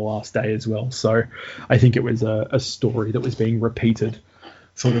loyalists on the last day as well. So I think it was a story that was being repeated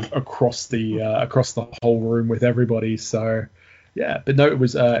sort of across the whole room with everybody. So yeah, but no, it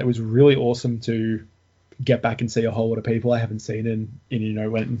was really awesome to get back and see a whole lot of people I haven't seen in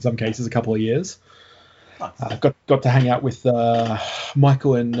in some cases a couple of years. Got to hang out with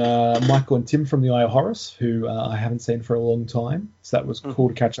Michael and Tim from the Eye of Horus, who I haven't seen for a long time. So that was cool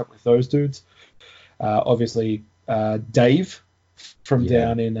to catch up with those dudes. Obviously, Dave from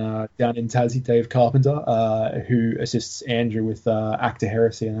down in Tassie, Dave Carpenter, who assists Andrew with Act of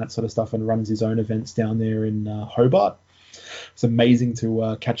Heresy and that sort of stuff, and runs his own events down there in Hobart. It's amazing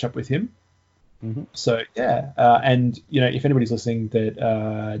to catch up with him. Mm-hmm. So yeah, and if anybody's listening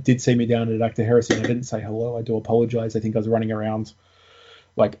that did see me down at Act of Heresy and I didn't say hello, I do apologize. I think I was running around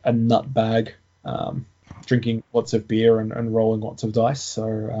like a nut bag, drinking lots of beer and rolling lots of dice.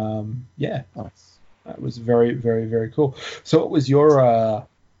 So yeah, that was very, very, very cool. So what was your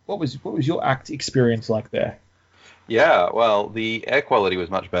Act experience like there? Yeah, well, the air quality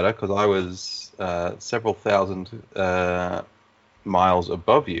was much better because I was several thousand miles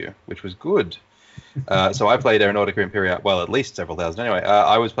above you, which was good. So I played Aeronautica Imperial, well, at least several thousand anyway.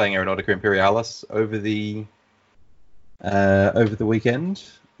 I was playing Aeronautica Imperialis over the weekend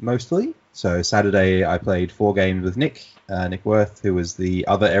mostly. So Saturday I played 4 games with Nick Worth, who was the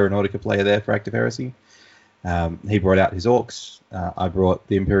other Aeronautica player there for Act of Heresy. He brought out his orcs. I brought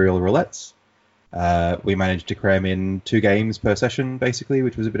the Imperial roulettes. We managed to cram in 2 games per session, basically,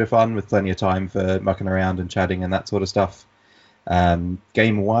 which was a bit of fun, with plenty of time for mucking around and chatting and that sort of stuff. Game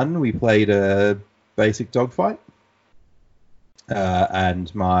 1, we played a basic dogfight,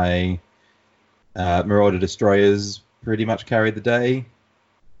 and my Marauder Destroyers pretty much carried the day,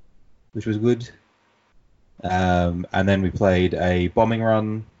 which was good. And then we played a bombing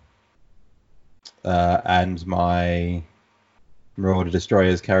run, and my Marauder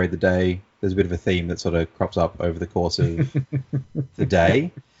Destroyers carried the day. There's a bit of a theme that sort of crops up over the course of the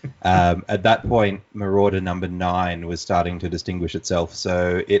day. At that point, Marauder number 9 was starting to distinguish itself,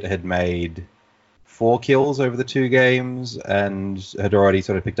 so it had made 4 kills over the 2 games and had already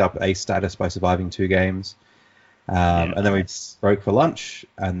sort of picked up ace status by surviving 2 games. And then we broke for lunch,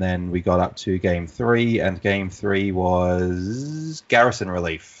 and then we got up to game 3, and game 3 was garrison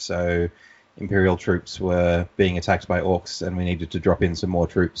relief. So Imperial troops were being attacked by orcs, and we needed to drop in some more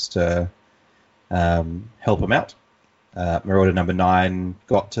troops to help them out. Marauder number 9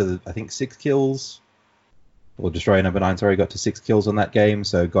 got to, I think, 6 kills. Or Destroyer number 9, sorry, got to 6 kills on that game,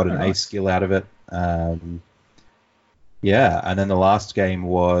 so got an ace skill out of it. Yeah, and then the last game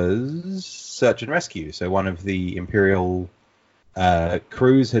was search and rescue. So one of the Imperial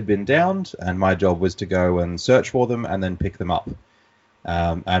crews had been downed, and my job was to go and search for them and then pick them up.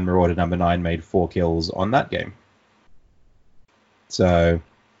 And Marauder number 9 made 4 kills on that game. So,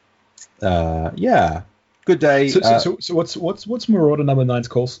 yeah, good day. So what's Marauder number 9's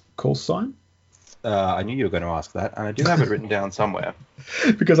call sign? I knew you were going to ask that, and I do have it written down somewhere.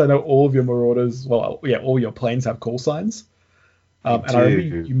 Because I know all of your Marauders, well, yeah, all your planes have call signs. And I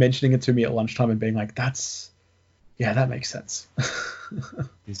remember you mentioning it to me at lunchtime and being like, that makes sense.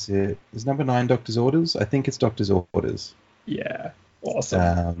 Is number 9 Doctor's Orders? I think it's Doctor's Orders. Yeah,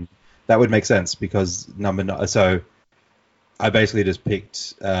 awesome. That would make sense because number 9. So I basically just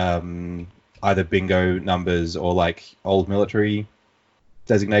picked either bingo numbers or like old military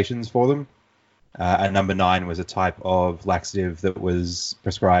designations for them. And number 9 was a type of laxative that was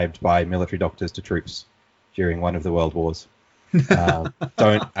prescribed by military doctors to troops during one of the world wars.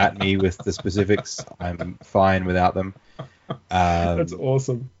 Don't at me with the specifics. I'm fine without them. That's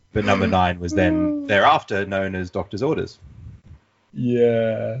awesome. But number 9 was then thereafter known as Doctor's Orders.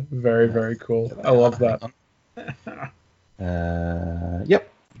 Yeah, very, very cool. I love that. Yep.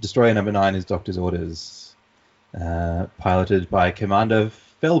 Destroyer number 9 is Doctor's Orders. Piloted by Commander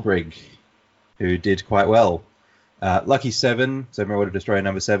Felbrig, who did quite well. Lucky 7, so Marauder Destroyer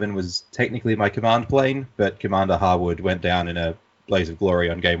number 7 was technically my command plane, but Commander Harwood went down in a blaze of glory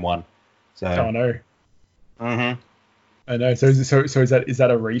on game 1. So. Oh no. Mm-hmm. I know. So is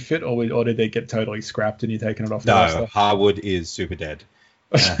that a refit, or did they get totally scrapped and you're taking it off the roster? No, Harwood is super dead.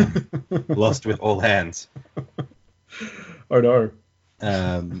 Lost with all hands. Oh no.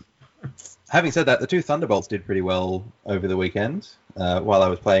 Having said that, the 2 Thunderbolts did pretty well over the weekend while I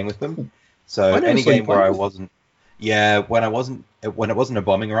was playing with them. So any game where I wasn't, when it wasn't a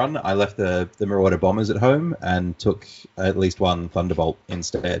bombing run, I left the Marauder bombers at home and took at least 1 Thunderbolt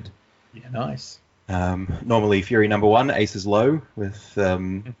instead. Yeah, nice. Normally Fury number 1 aces low with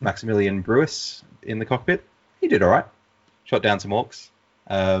Maximilian Brewis in the cockpit. He did all right. Shot down some orcs.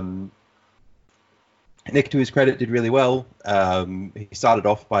 Nick, to his credit, did really well. He started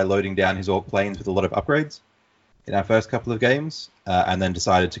off by loading down his orc planes with a lot of upgrades in our first couple of games, and then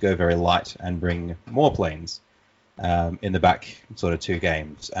decided to go very light and bring more planes in the back sort of 2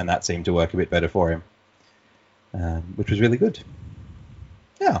 games, and that seemed to work a bit better for him, which was really good.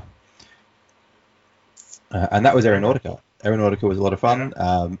 Yeah. And that was Aeronautica. Aeronautica was a lot of fun.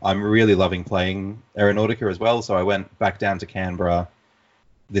 I'm really loving playing Aeronautica as well, so I went back down to Canberra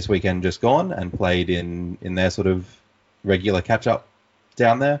this weekend just gone and played in their sort of regular catch-up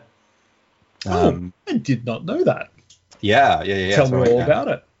down there. I did not know that. Yeah. Tell me all about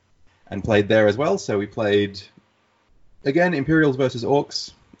it. And played there as well. So we played, again, Imperials versus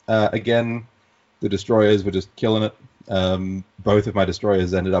Orcs. Again, the Destroyers were just killing it. Both of my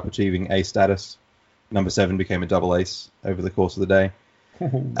Destroyers ended up achieving ace status. Number 7 became a double ace over the course of the day.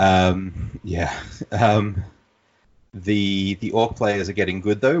 The Orc players are getting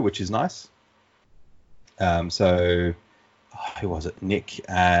good, though, which is nice. So, who was it? Nick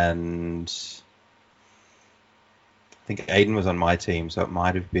and I think Aiden was on my team, so it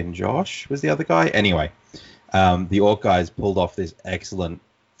might have been Josh was the other guy. Anyway, the Orc guys pulled off this excellent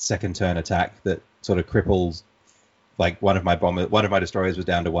second turn attack that sort of cripples, like one of my Destroyers was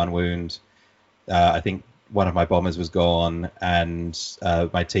down to 1 wound. I think one of my bombers was gone, and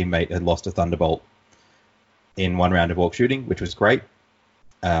my teammate had lost a Thunderbolt in 1 round of orc shooting, which was great.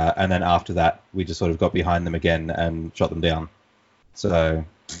 And then after that, we just sort of got behind them again and shot them down. So,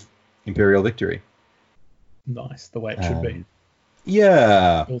 Imperial victory. Nice, the way it should be.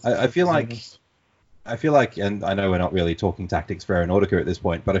 Yeah, I feel like, and I know we're not really talking tactics for Aeronautica at this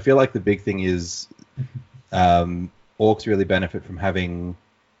point, but I feel like the big thing is orcs really benefit from having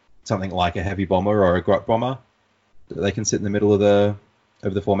something like a heavy bomber or a grot bomber that they can sit in the middle of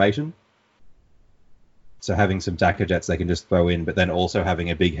the formation. So having some Dakar jets they can just throw in, but then also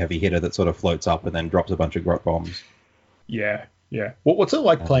having a big heavy hitter that sort of floats up and then drops a bunch of grot bombs. Yeah. What's it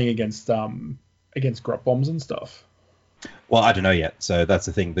like playing against grot bombs and stuff? Well, I don't know yet. So that's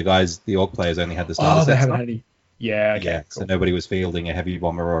the thing. The orc players only had the starter they sets. haven't had any. Yeah, okay, yeah. cool. So nobody was fielding a heavy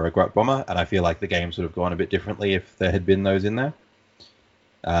bomber or a grot bomber, and I feel like the game would have gone a bit differently if there had been those in there.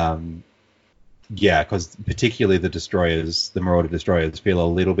 Yeah, because particularly the destroyers, the Marauder destroyers, feel a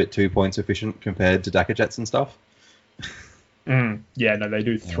little bit 2 points efficient compared to Dakka jets and stuff. Yeah, no, they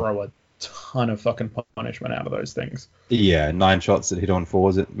do throw a ton of fucking punishment out of those things. Yeah, 9 shots that hit on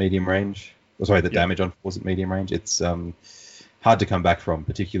 4s at medium range. Oh, sorry, that damage on 4s at medium range. It's hard to come back from,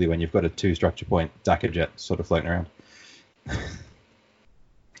 particularly when you've got a 2 structure point Dakka jet sort of floating around.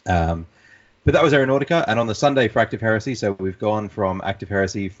 But that was Aeronautica, and on the Sunday for Act of Heresy, so we've gone from Act of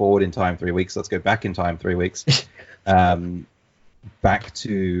Heresy forward in time 3 weeks. Let's go back in time 3 weeks. Back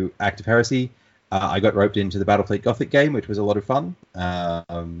to Act of Heresy. I got roped into the Battlefleet Gothic game, which was a lot of fun,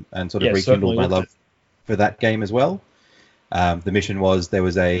 and sort of rekindled my love for that game as well. The mission was there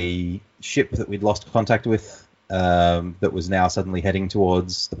was a ship that we'd lost contact with that was now suddenly heading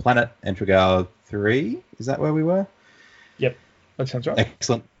towards the planet Entrigau 3. Is that where we were? Yep, that sounds right.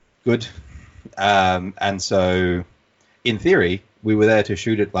 Excellent. Good. And so, in theory, we were there to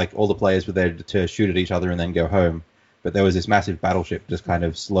shoot it, like all the players were there to shoot at each other and then go home. But there was this massive battleship just kind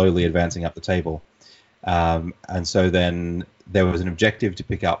of slowly advancing up the table. And so then there was an objective to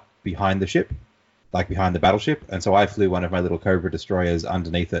pick up behind the ship, like behind the battleship. And so I flew one of my little Cobra destroyers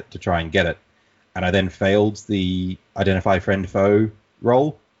underneath it to try and get it. And I then failed the identify friend foe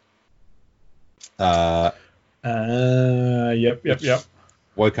roll. Yep.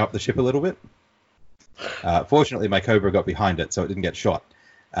 Woke up the ship a little bit. Fortunately, my Cobra got behind it, so it didn't get shot.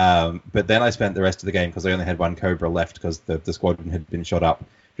 But then I spent the rest of the game, because I only had one Cobra left because the squadron had been shot up,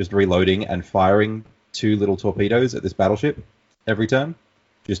 just reloading and firing 2 little torpedoes at this battleship every turn,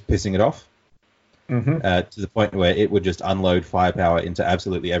 just pissing it off. To the point where it would just unload firepower into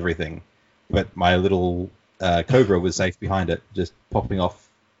absolutely everything. But my little Cobra was safe behind it, just popping off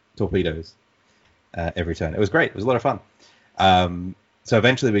torpedoes every turn. It was great. It was a lot of fun. So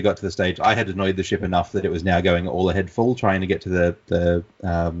eventually we got to the stage. I had annoyed the ship enough that it was now going all ahead full, trying to get to the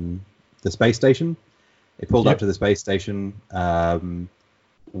space station. It pulled up to the space station. One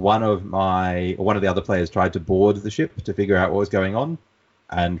of the other players tried to board the ship to figure out what was going on,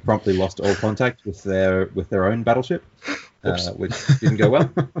 and promptly lost all contact with their own battleship, which didn't go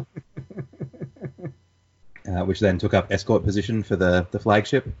well. Which then took up escort position for the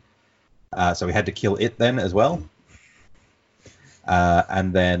flagship. So we had to kill it then as well.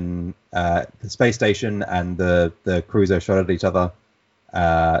 And then the space station and the cruiser shot at each other.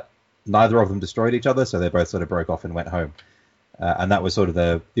 Neither of them destroyed each other, so they both sort of broke off and went home. And that was sort of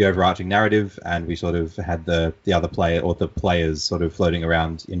the overarching narrative, and we sort of had the other player, or the players, sort of floating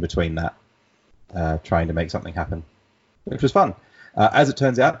around in between that, trying to make something happen, which was fun. As it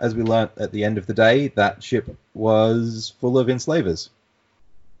turns out, as we learnt at the end of the day, that ship was full of enslavers.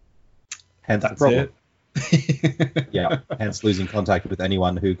 Hence the problem. Yeah, hence losing contact with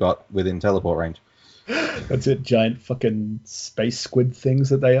anyone who got within teleport range. That's it, giant fucking space squid things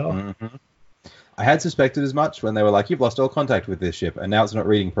that they are. Mm-hmm. I had suspected as much when they were like, "You've lost all contact with this ship, and now it's not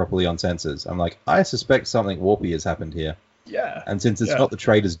reading properly on sensors." I'm like, I suspect something warpy has happened here. Yeah. And since it's not the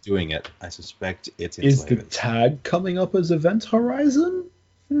traders doing it, I suspect it's enslavers. Is the tag coming up as Event Horizon?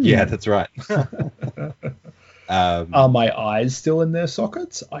 Yeah, that's right. Are my eyes still in their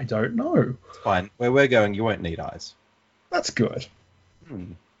sockets? I don't know. It's fine. Where we're going, you won't need eyes. That's good.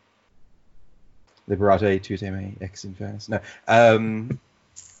 Liberate tuteme ex infernus. No.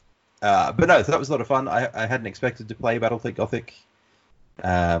 But no, so that was a lot of fun. I hadn't expected to play Battlefleet Gothic,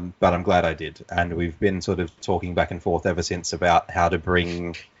 but I'm glad I did. And we've been sort of talking back and forth ever since about how to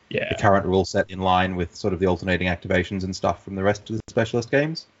bring the current rule set in line with sort of the alternating activations and stuff from the rest of the specialist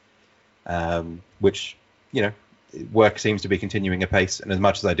games, which, you know, work seems to be continuing apace. And as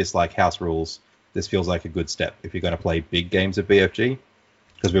much as I dislike house rules, this feels like a good step if you're going to play big games of BFG,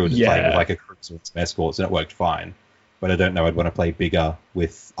 because we were just playing with like a cruiser and some escorts and it worked fine. But I don't know, I'd want to play bigger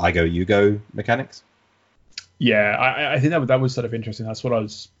with I go, you go mechanics. Yeah, I think that was sort of interesting. That's what I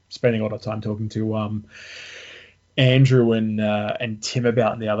was spending a lot of time talking to Andrew and Tim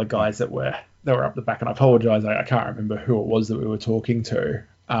about, and the other guys that were up the back. And I apologize, I can't remember who it was that we were talking to.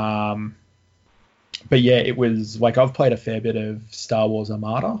 But yeah, it was like, I've played a fair bit of Star Wars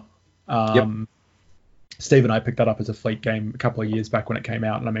Armada. Steve and I picked that up as a fleet game a couple of years back when it came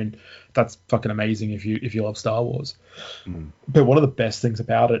out, and I mean, that's fucking amazing if you love Star Wars. But one of the best things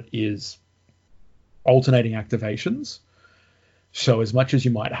about it is alternating activations. So as much as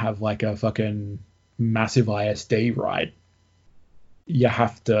you might have like a fucking massive ISD, right, you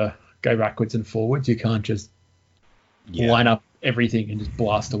have to go backwards and forwards. You can't just line up everything and just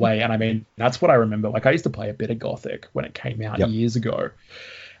blast away. And I mean, that's what I remember. Like, I used to play a bit of Gothic when it came out years ago.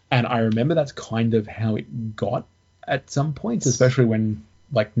 And I remember that's kind of how it got at some points, especially when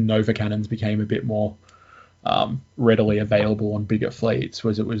like Nova cannons became a bit more readily available on bigger fleets.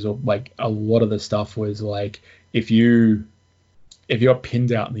 Was it was like a lot of the stuff was like if you're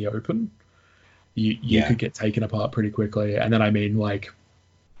pinned out in the open, you could get taken apart pretty quickly. And then I mean like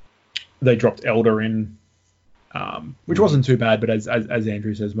they dropped Elder in, which wasn't too bad, but as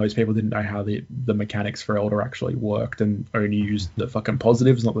Andrew says, most people didn't know how the mechanics for Elder actually worked and only used the fucking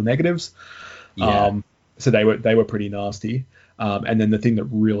positives, not the negatives. So they were pretty nasty. And then the thing that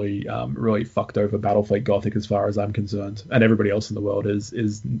really fucked over Battlefleet Gothic, as far as I'm concerned, and everybody else in the world,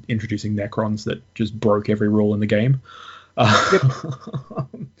 is introducing Necrons that just broke every rule in the game.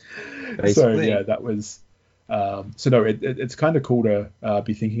 So yeah, that was. So no, it's kind of cool to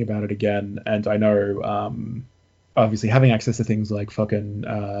be thinking about it again. And I know, obviously, having access to things like fucking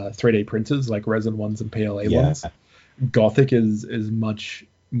 3D printers, like resin ones and PLA ones, Gothic is much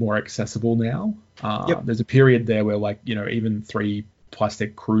more accessible now. There's a period there where, like, you know, even 3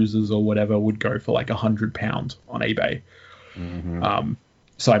 plastic cruisers or whatever would go for like £100 on eBay.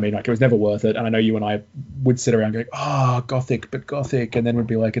 So I mean, like, it was never worth it. And I know you and I would sit around going, "Oh, Gothic," and then we'd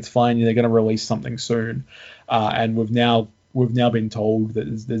be like, "It's fine. They're going to release something soon." And we've now been told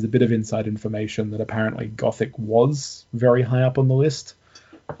that there's a bit of inside information that apparently Gothic was very high up on the list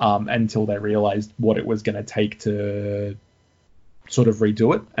until they realized what it was going to take to sort of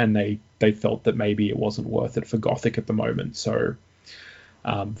redo it, and they felt that maybe it wasn't worth it for Gothic at the moment. So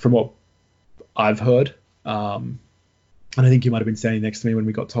from what I've heard, and I think you might have been standing next to me when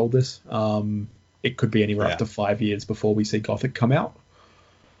we got told this, it could be anywhere up to 5 years before we see Gothic come out,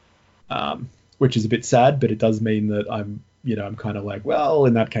 which is a bit sad, but it does mean that I'm kind of like, well,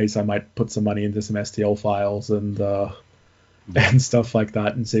 in that case, I might put some money into some STL files and stuff like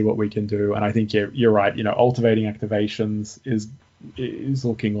that and see what we can do. And I think you're right. You know, alternating activations is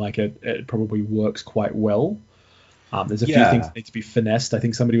looking like it probably works quite well. There's a few things that need to be finessed. I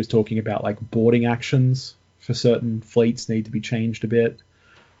think somebody was talking about like boarding actions for certain fleets need to be changed a bit.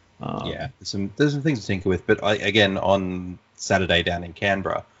 There's some things to tinker with. But again, on Saturday down in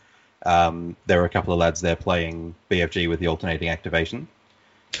Canberra, there were a couple of lads there playing BFG with the alternating activation.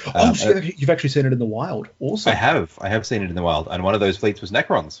 So you've actually seen it in the wild. Awesome. I have seen it in the wild, and one of those fleets was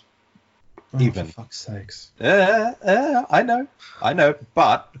Necrons. For fuck's sakes. I know,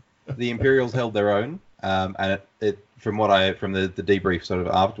 but the Imperials held their own, and it from the debrief sort of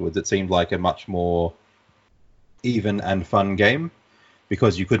afterwards, it seemed like a much more even and fun game,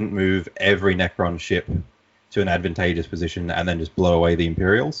 because you couldn't move every Necron ship to an advantageous position and then just blow away the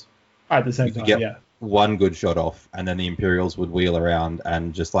Imperials. At the same time, get one good shot off, and then the Imperials would wheel around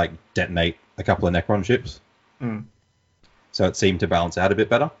and just like detonate a couple of Necron ships. So it seemed to balance out a bit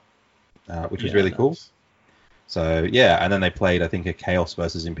better, which was really cool. So and then they played, I think, a Chaos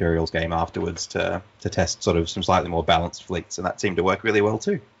versus Imperials game afterwards to test sort of some slightly more balanced fleets, and that seemed to work really well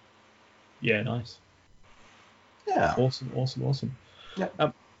too. Yeah, nice. Yeah. Awesome. Yeah.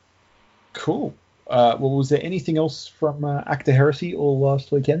 Cool. Well, was there anything else from Act of Heresy or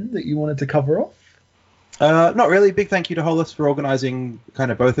last weekend that you wanted to cover off? Not really. Big thank you to Hollis for organising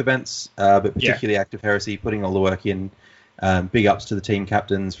kind of both events, but particularly Act of Heresy, putting all the work in. Big ups to the team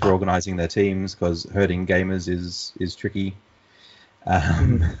captains for organising their teams, because herding gamers is tricky.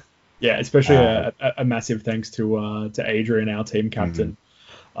 Especially a massive thanks to Adrian, our team captain,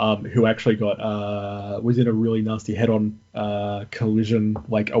 who actually was in a really nasty head-on collision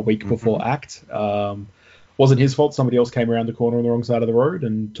like a week before Act. Wasn't his fault. Somebody else came around the corner on the wrong side of the road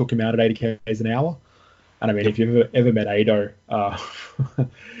and took him out at 80 k's an hour. And I mean, if you've ever met Ado, for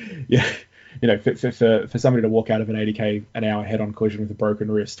somebody to walk out of an 80k an hour head-on collision with a broken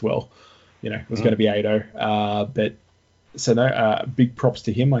wrist, well, it was going to be Ado. Big props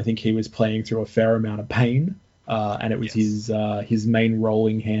to him. I think he was playing through a fair amount of pain. And it was his main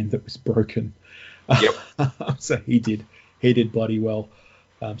rolling hand that was broken. So he did bloody well.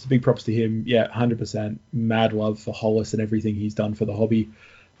 So big props to him. 100%. Mad love for Hollis and everything he's done for the hobby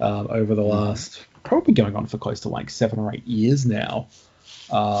over the last, probably going on for close to like 7 or 8 years now.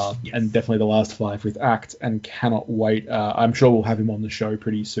 And definitely the last 5 with Act, and cannot wait. I'm sure we'll have him on the show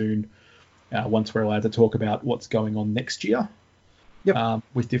pretty soon once we're allowed to talk about what's going on next year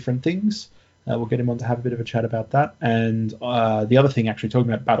with different things. We'll get him on to have a bit of a chat about that. And the other thing, actually,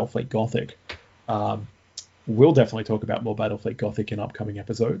 talking about Battlefleet Gothic, we'll definitely talk about more Battlefleet Gothic in upcoming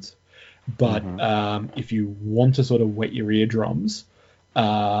episodes. But if you want to sort of wet your eardrums,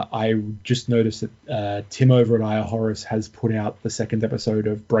 I just noticed that Tim over at Horus has put out the 2nd episode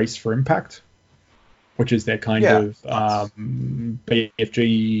of Brace for Impact, which is their kind of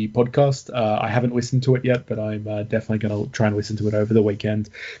BFG podcast. I haven't listened to it yet, but I'm definitely going to try and listen to it over the weekend,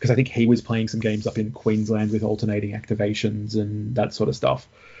 because I think he was playing some games up in Queensland with alternating activations and that sort of stuff.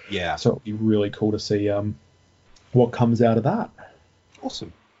 Yeah. So it'd be really cool to see what comes out of that.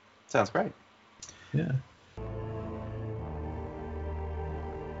 Awesome. Sounds great. Yeah.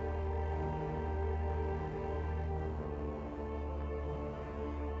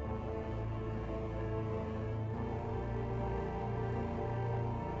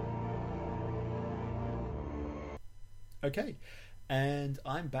 Okay, and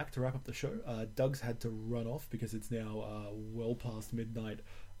I'm back to wrap up the show. Doug's had to run off because it's now well past midnight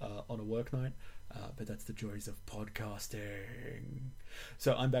on a work night, but that's the joys of podcasting.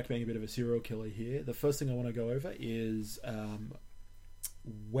 So I'm back being a bit of a serial killer here. The first thing I want to go over is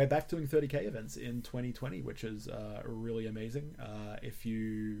we're back doing 30k events in 2020, which is really amazing. If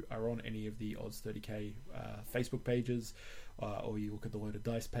you are on any of the Odds 30k Facebook pages, or you look at the Loaded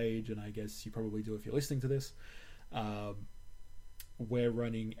Dice page, and I guess you probably do if you're listening to this, we're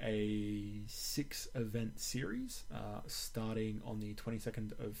running a 6-event series starting on the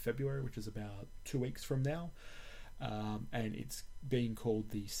 22nd of February, which is about 2 weeks from now, and it's being called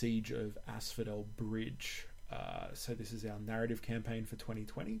the Siege of Asphodel Bridge. So this is our narrative campaign for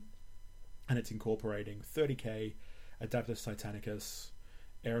 2020, and it's incorporating 30k, Adeptus Titanicus,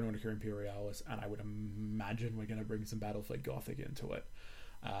 Aeronautica Imperialis, and I would imagine we're going to bring some Battlefleet Gothic into it.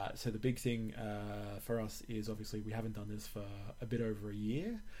 So the big thing for us is obviously we haven't done this for a bit over a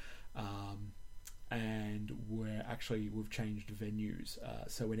year, and we've changed venues.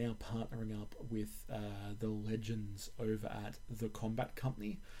 So we're now partnering up with the legends over at the Combat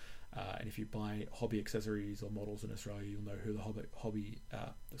Company. And if you buy hobby accessories or models in Australia, you'll know who the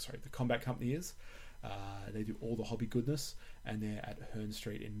Combat Company is. They do all the hobby goodness, and they're at Hearn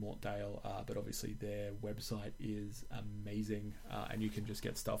Street in Mortdale, but obviously their website is amazing, and you can just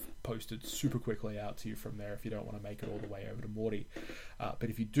get stuff posted super quickly out to you from there if you don't want to make it all the way over to Morty. But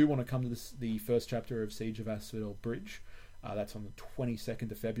if you do want to come to the first chapter of Siege of Asphodel Bridge, that's on the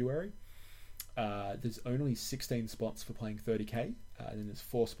 22nd of February. There's only 16 spots for playing 30k, and then there's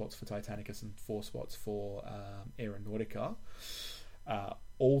 4 spots for Titanicus and 4 spots for Aeronautica.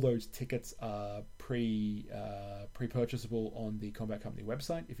 All those tickets are pre-purchasable on the Combat Company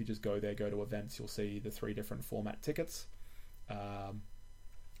website. If you just go there, go to events, you'll see the 3 different format tickets. Now,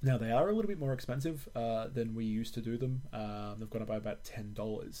 they are a little bit more expensive than we used to do them. They've gone up by about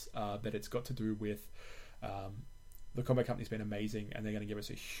 $10, but it's got to do with the Combat Company's been amazing, and they're going to give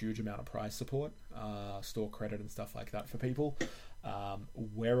us a huge amount of prize support, store credit and stuff like that for people.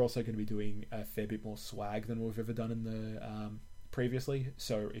 We're also going to be doing a fair bit more swag than we've ever done in the previously.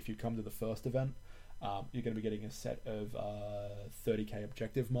 So if you come to the first event, you're going to be getting a set of 30k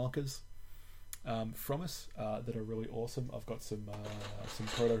objective markers from us that are really awesome. I've got some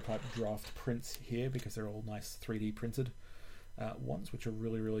prototype draft prints here because they're all nice 3D printed ones, which are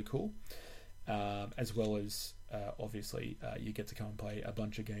really, really cool. As well as obviously you get to come and play a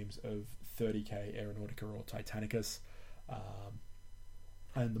bunch of games of 30k Aeronautica or Titanicus,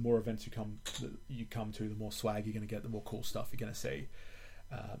 and the more events you come to, the more swag you're going to get, the more cool stuff you're going to see.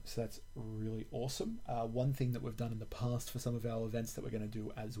 So that's really awesome. One thing that we've done in the past for some of our events that we're going to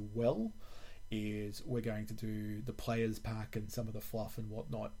do as well is we're going to do the players pack and some of the fluff and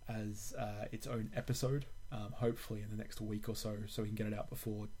whatnot as its own episode, hopefully in the next week or so we can get it out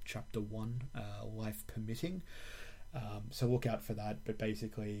before chapter 1, life permitting. So look out for that, but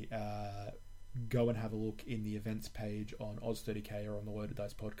basically go and have a look in the events page on Oz 30k or on the Loaded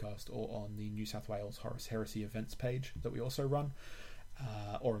Dice podcast or on the New South Wales Horus Heresy events page that we also run,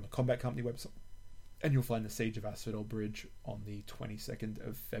 or on the Combat Company website, and you'll find the Siege of Asphodel Bridge on the 22nd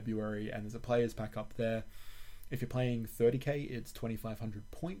of February, and there's a players pack up there. If you're playing 30k, it's 2,500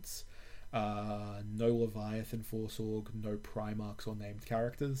 points. No Leviathan Force Org, no Primarchs or named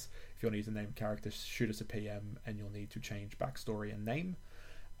characters. If you want to use a named character, shoot us a PM, and you'll need to change backstory and name.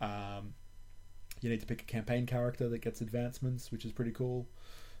 You need to pick a campaign character that gets advancements, which is pretty cool.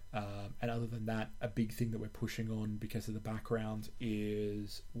 And other than that, a big thing that we're pushing on because of the background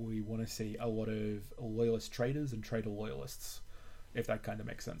is we want to see a lot of loyalist traders and trader loyalists, if that kind of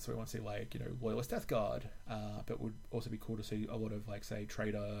makes sense. So we want to see loyalist Death Guard, but would also be cool to see a lot of say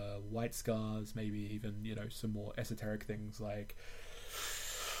trader White Scars, maybe even some more esoteric things like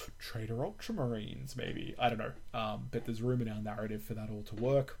trader Ultramarines, maybe, I don't know. But there's room in our narrative for that all to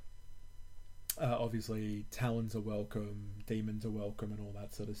work. Obviously, Talons are welcome, Demons are welcome, and all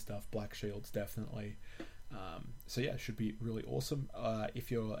that sort of stuff. Black Shields, definitely. So yeah, should be really awesome. If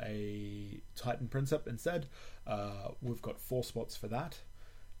you're a Titan Princeps instead, we've got 4 spots for that.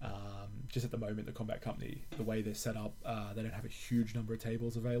 Just at the moment, the Combat Company, the way they're set up, they don't have a huge number of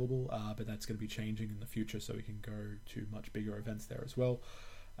tables available, but that's going to be changing in the future, so we can go to much bigger events there as well.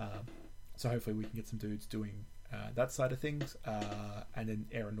 So hopefully we can get some dudes doing that side of things, and then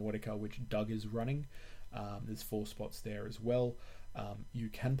Aeronautica, which Doug is running. There's 4 spots there as well. You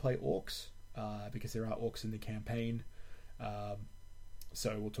can play orcs because there are orcs in the campaign.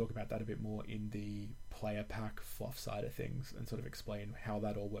 So we'll talk about that a bit more in the player pack fluff side of things and sort of explain how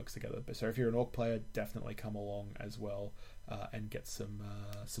that all works together. But so if you're an orc player, definitely come along as well and get some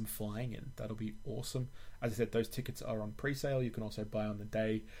flying in. That'll be awesome. As I said, those tickets are on pre-sale. You can also buy on the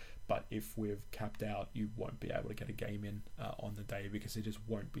day, but if we've capped out, you won't be able to get a game in on the day because there just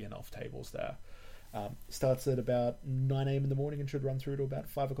won't be enough tables there. Starts at about 9 a.m. in the morning and should run through to about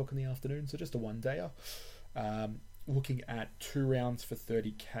 5 o'clock in the afternoon, so just a one-dayer. Looking at 2 rounds for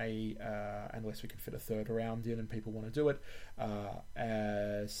 30k, unless we can fit a third round in and people want to do it.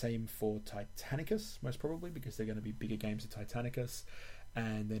 Same for Titanicus, most probably, because they're going to be bigger games of Titanicus.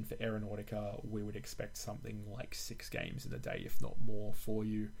 And then for Aeronautica, we would expect something like 6 games in a day, if not more, for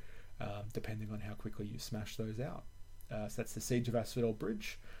you, depending on how quickly you smash those out. So that's the Siege of Asphodel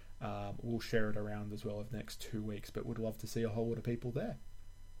Bridge. We'll share it around as well over the next 2 weeks, but would love to see a whole lot of people there.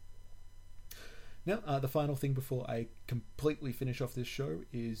 Now, the final thing before I completely finish off this show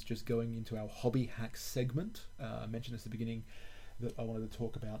is just going into our hobby hack segment. I mentioned at the beginning that I wanted to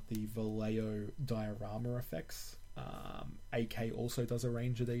talk about the Vallejo diorama effects. AK also does a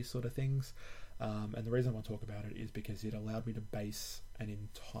range of these sort of things. And the reason I want to talk about it is because it allowed me to base an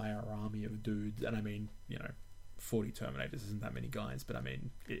entire army of dudes. And I mean, 40 Terminators isn't that many guys, but I mean,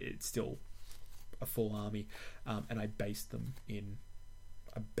 it's still a full army. And I based them in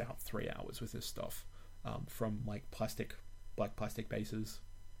about 3 hours with this stuff, from like black plastic bases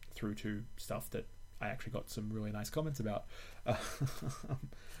through to stuff that I actually got some really nice comments about.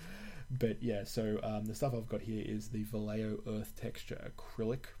 But yeah, so the stuff I've got here is the Vallejo Earth Texture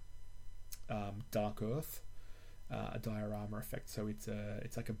Acrylic Dark Earth, a diorama effect. So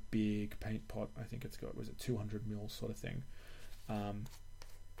it's like a big paint pot. I think it's got, was it 200 mil sort of thing.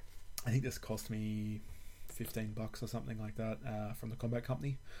 I think this cost me $15 or something like that from the Combat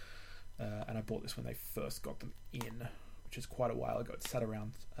Company, and I bought this when they first got them in, which is quite a while ago. It sat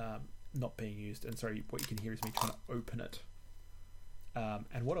around not being used, and sorry, what you can hear is me trying to open it,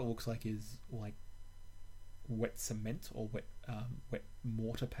 and what it looks like is like wet cement or wet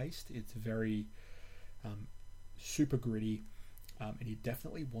mortar paste. It's very super gritty, and you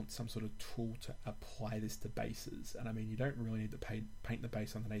definitely want some sort of tool to apply this to bases. And I mean, you don't really need to paint the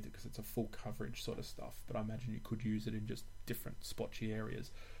base underneath it because it's a full coverage sort of stuff, but I imagine you could use it in just different spotchy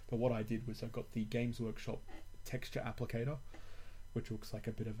areas. But what I did was I got the Games Workshop texture applicator, which looks like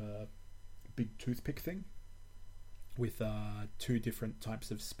a bit of a big toothpick thing with 2 different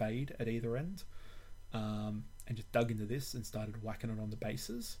types of spade at either end, and just dug into this and started whacking it on the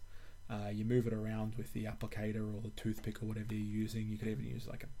bases. You move it around with the applicator or the toothpick or whatever you're using. You could even use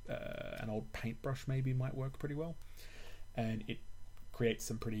like an old paintbrush, maybe might work pretty well. And it creates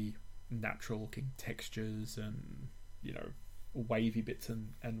some pretty natural looking textures and, wavy bits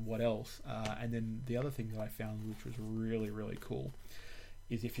and what else. And then the other thing that I found, which was really, really cool,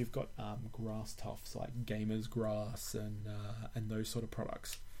 is if you've got grass tufts like gamer's grass and those sort of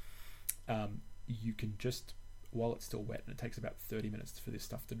products, you can just, while it's still wet and it takes about 30 minutes for this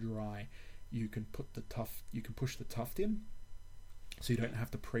stuff to dry, you can push the tuft in, so you don't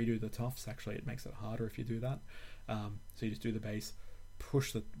have to pre-do the tufts. Actually, it makes it harder if you do that. So you just do the base,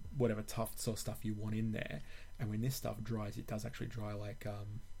 push the whatever tufts or stuff you want in there, and when this stuff dries, it does actually dry like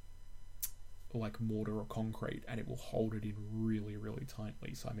mortar or concrete, and it will hold it in really, really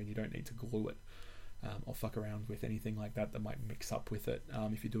tightly. So I mean, you don't need to glue it or fuck around with anything like that might mix up with it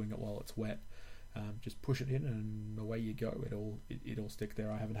if you're doing it while it's wet. Just push it in and away you go. It'll stick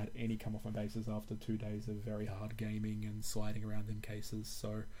there. I haven't had any come off my bases after 2 days of very hard gaming and sliding around in cases.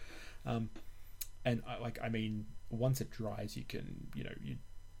 So, once it dries, you can, you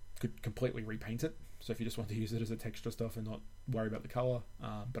could completely repaint it. So if you just want to use it as a texture stuff and not worry about the color,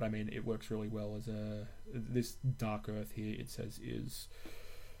 but I mean, it works really well as this dark earth here. It says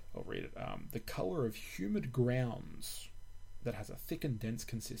I'll read it. The color of humid grounds that has a thick and dense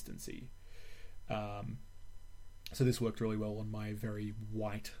consistency. So this worked really well on my very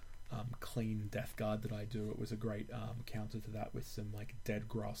white, clean Death Guard that I do. It was a great counter to that with some like dead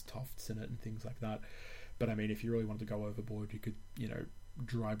grass tufts in it and things like that. But I mean, if you really wanted to go overboard, you could,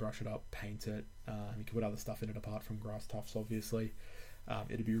 dry brush it up, paint it. You could put other stuff in it apart from grass tufts, obviously.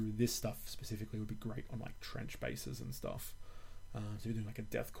 This stuff specifically would be great on like trench bases and stuff. So if you're doing like a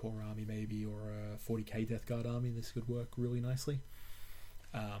Death Corps army maybe, or a 40k Death Guard army, this could work really nicely.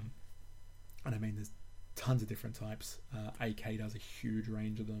 And I mean, there's tons of different types. AK does a huge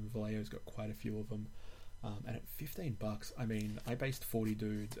range of them. Vallejo's got quite a few of them. And at $15, I mean, I based 40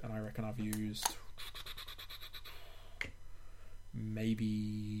 dudes, and I reckon I've used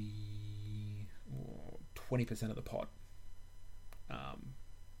maybe 20% of the pot.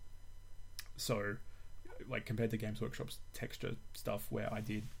 So, like, compared to Games Workshop's texture stuff, where I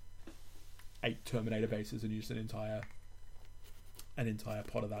did 8 Terminator bases and used an entire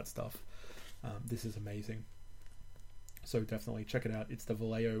pot of that stuff, this is amazing. So definitely check it out. It's the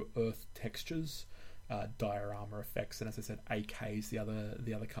Vallejo Earth Textures diorama effects, and as I said, AK is the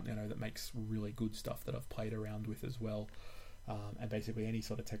other company I know that makes really good stuff that I've played around with as well. And basically any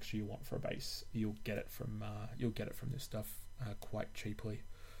sort of texture you want for a base, you'll get it from this stuff quite cheaply.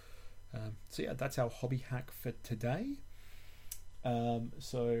 So yeah, that's our hobby hack for today.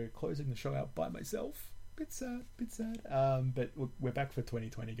 So closing the show out by myself, bit sad. But we're back for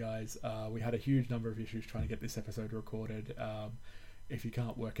 2020, guys. We had a huge number of issues trying to get this episode recorded. If you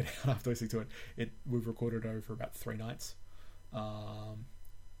can't work it out after listening to it, we've recorded over about 3 nights,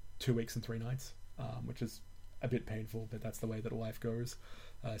 2 weeks and 3 nights, which is a bit painful, but that's the way that life goes.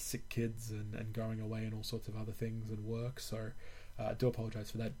 Sick kids and going away and all sorts of other things and work. So I do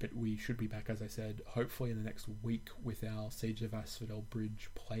apologise for that, but we should be back, as I said, hopefully in the next week with our Siege of Asphodel Bridge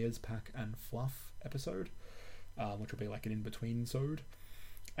Players Pack and Fluff episode, which will be like an in-between-sode.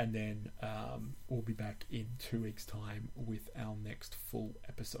 And then we'll be back in 2 weeks' time with our next full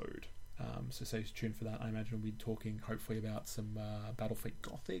episode. So stay tuned for that. I imagine we'll be talking hopefully about some Battlefleet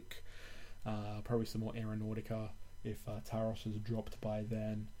Gothic, probably some more Aeronautica if Taros has dropped by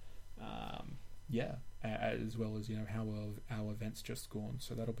then. As well as, how our event's just gone.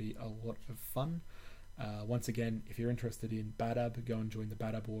 So that'll be a lot of fun. Once again, if you're interested in BADAB, go and join the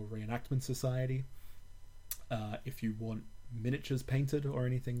BADAB or Reenactment Society. If you want miniatures painted or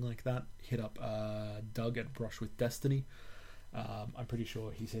anything like that, hit up Doug at Brush with Destiny. I'm pretty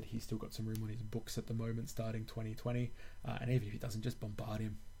sure he said he's still got some room on his books at the moment starting 2020, and even if he doesn't, just bombard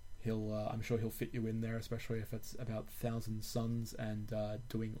him. I'm sure he'll fit you in there, especially if it's about Thousand Suns and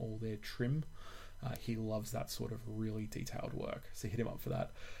doing all their trim. He loves that sort of really detailed work, so hit him up for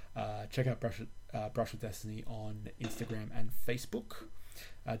that. Check out Brush with Destiny on Instagram and Facebook.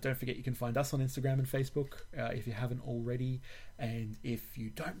 Don't forget you can find us on Instagram and Facebook if you haven't already, and if you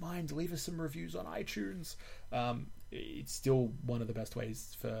don't mind, leave us some reviews on iTunes. It's still one of the best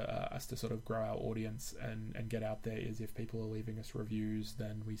ways for us to sort of grow our audience and get out there, is if people are leaving us reviews,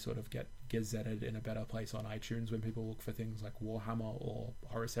 then we sort of get gazetted in a better place on iTunes when people look for things like Warhammer or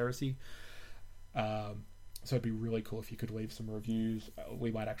Horus Heresy. So it'd be really cool if you could leave some reviews. We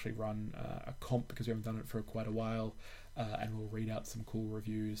might actually run a comp, because we haven't done it for quite a while, and we'll read out some cool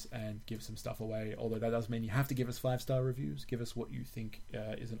reviews and give some stuff away. Although that does mean you have to give us 5-star reviews. Give us what you think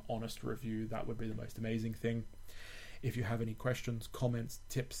is an honest review. That would be the most amazing thing. If you have any questions, comments,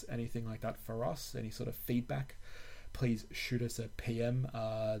 tips, anything like that for us, any sort of feedback, please shoot us a PM.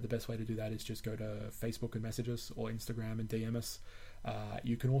 The best way to do that is just go to Facebook and message us, or Instagram and DM us.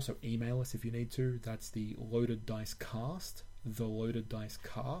 You can also email us if you need to. That's the loadeddicecast,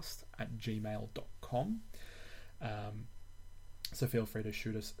 @gmail.com. So feel free to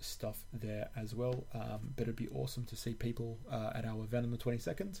shoot us stuff there as well. But it'd be awesome to see people at our event on the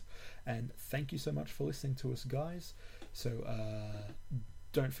 22nd. And thank you so much for listening to us, guys. So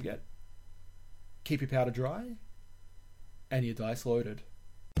don't forget, keep your powder dry and your dice loaded.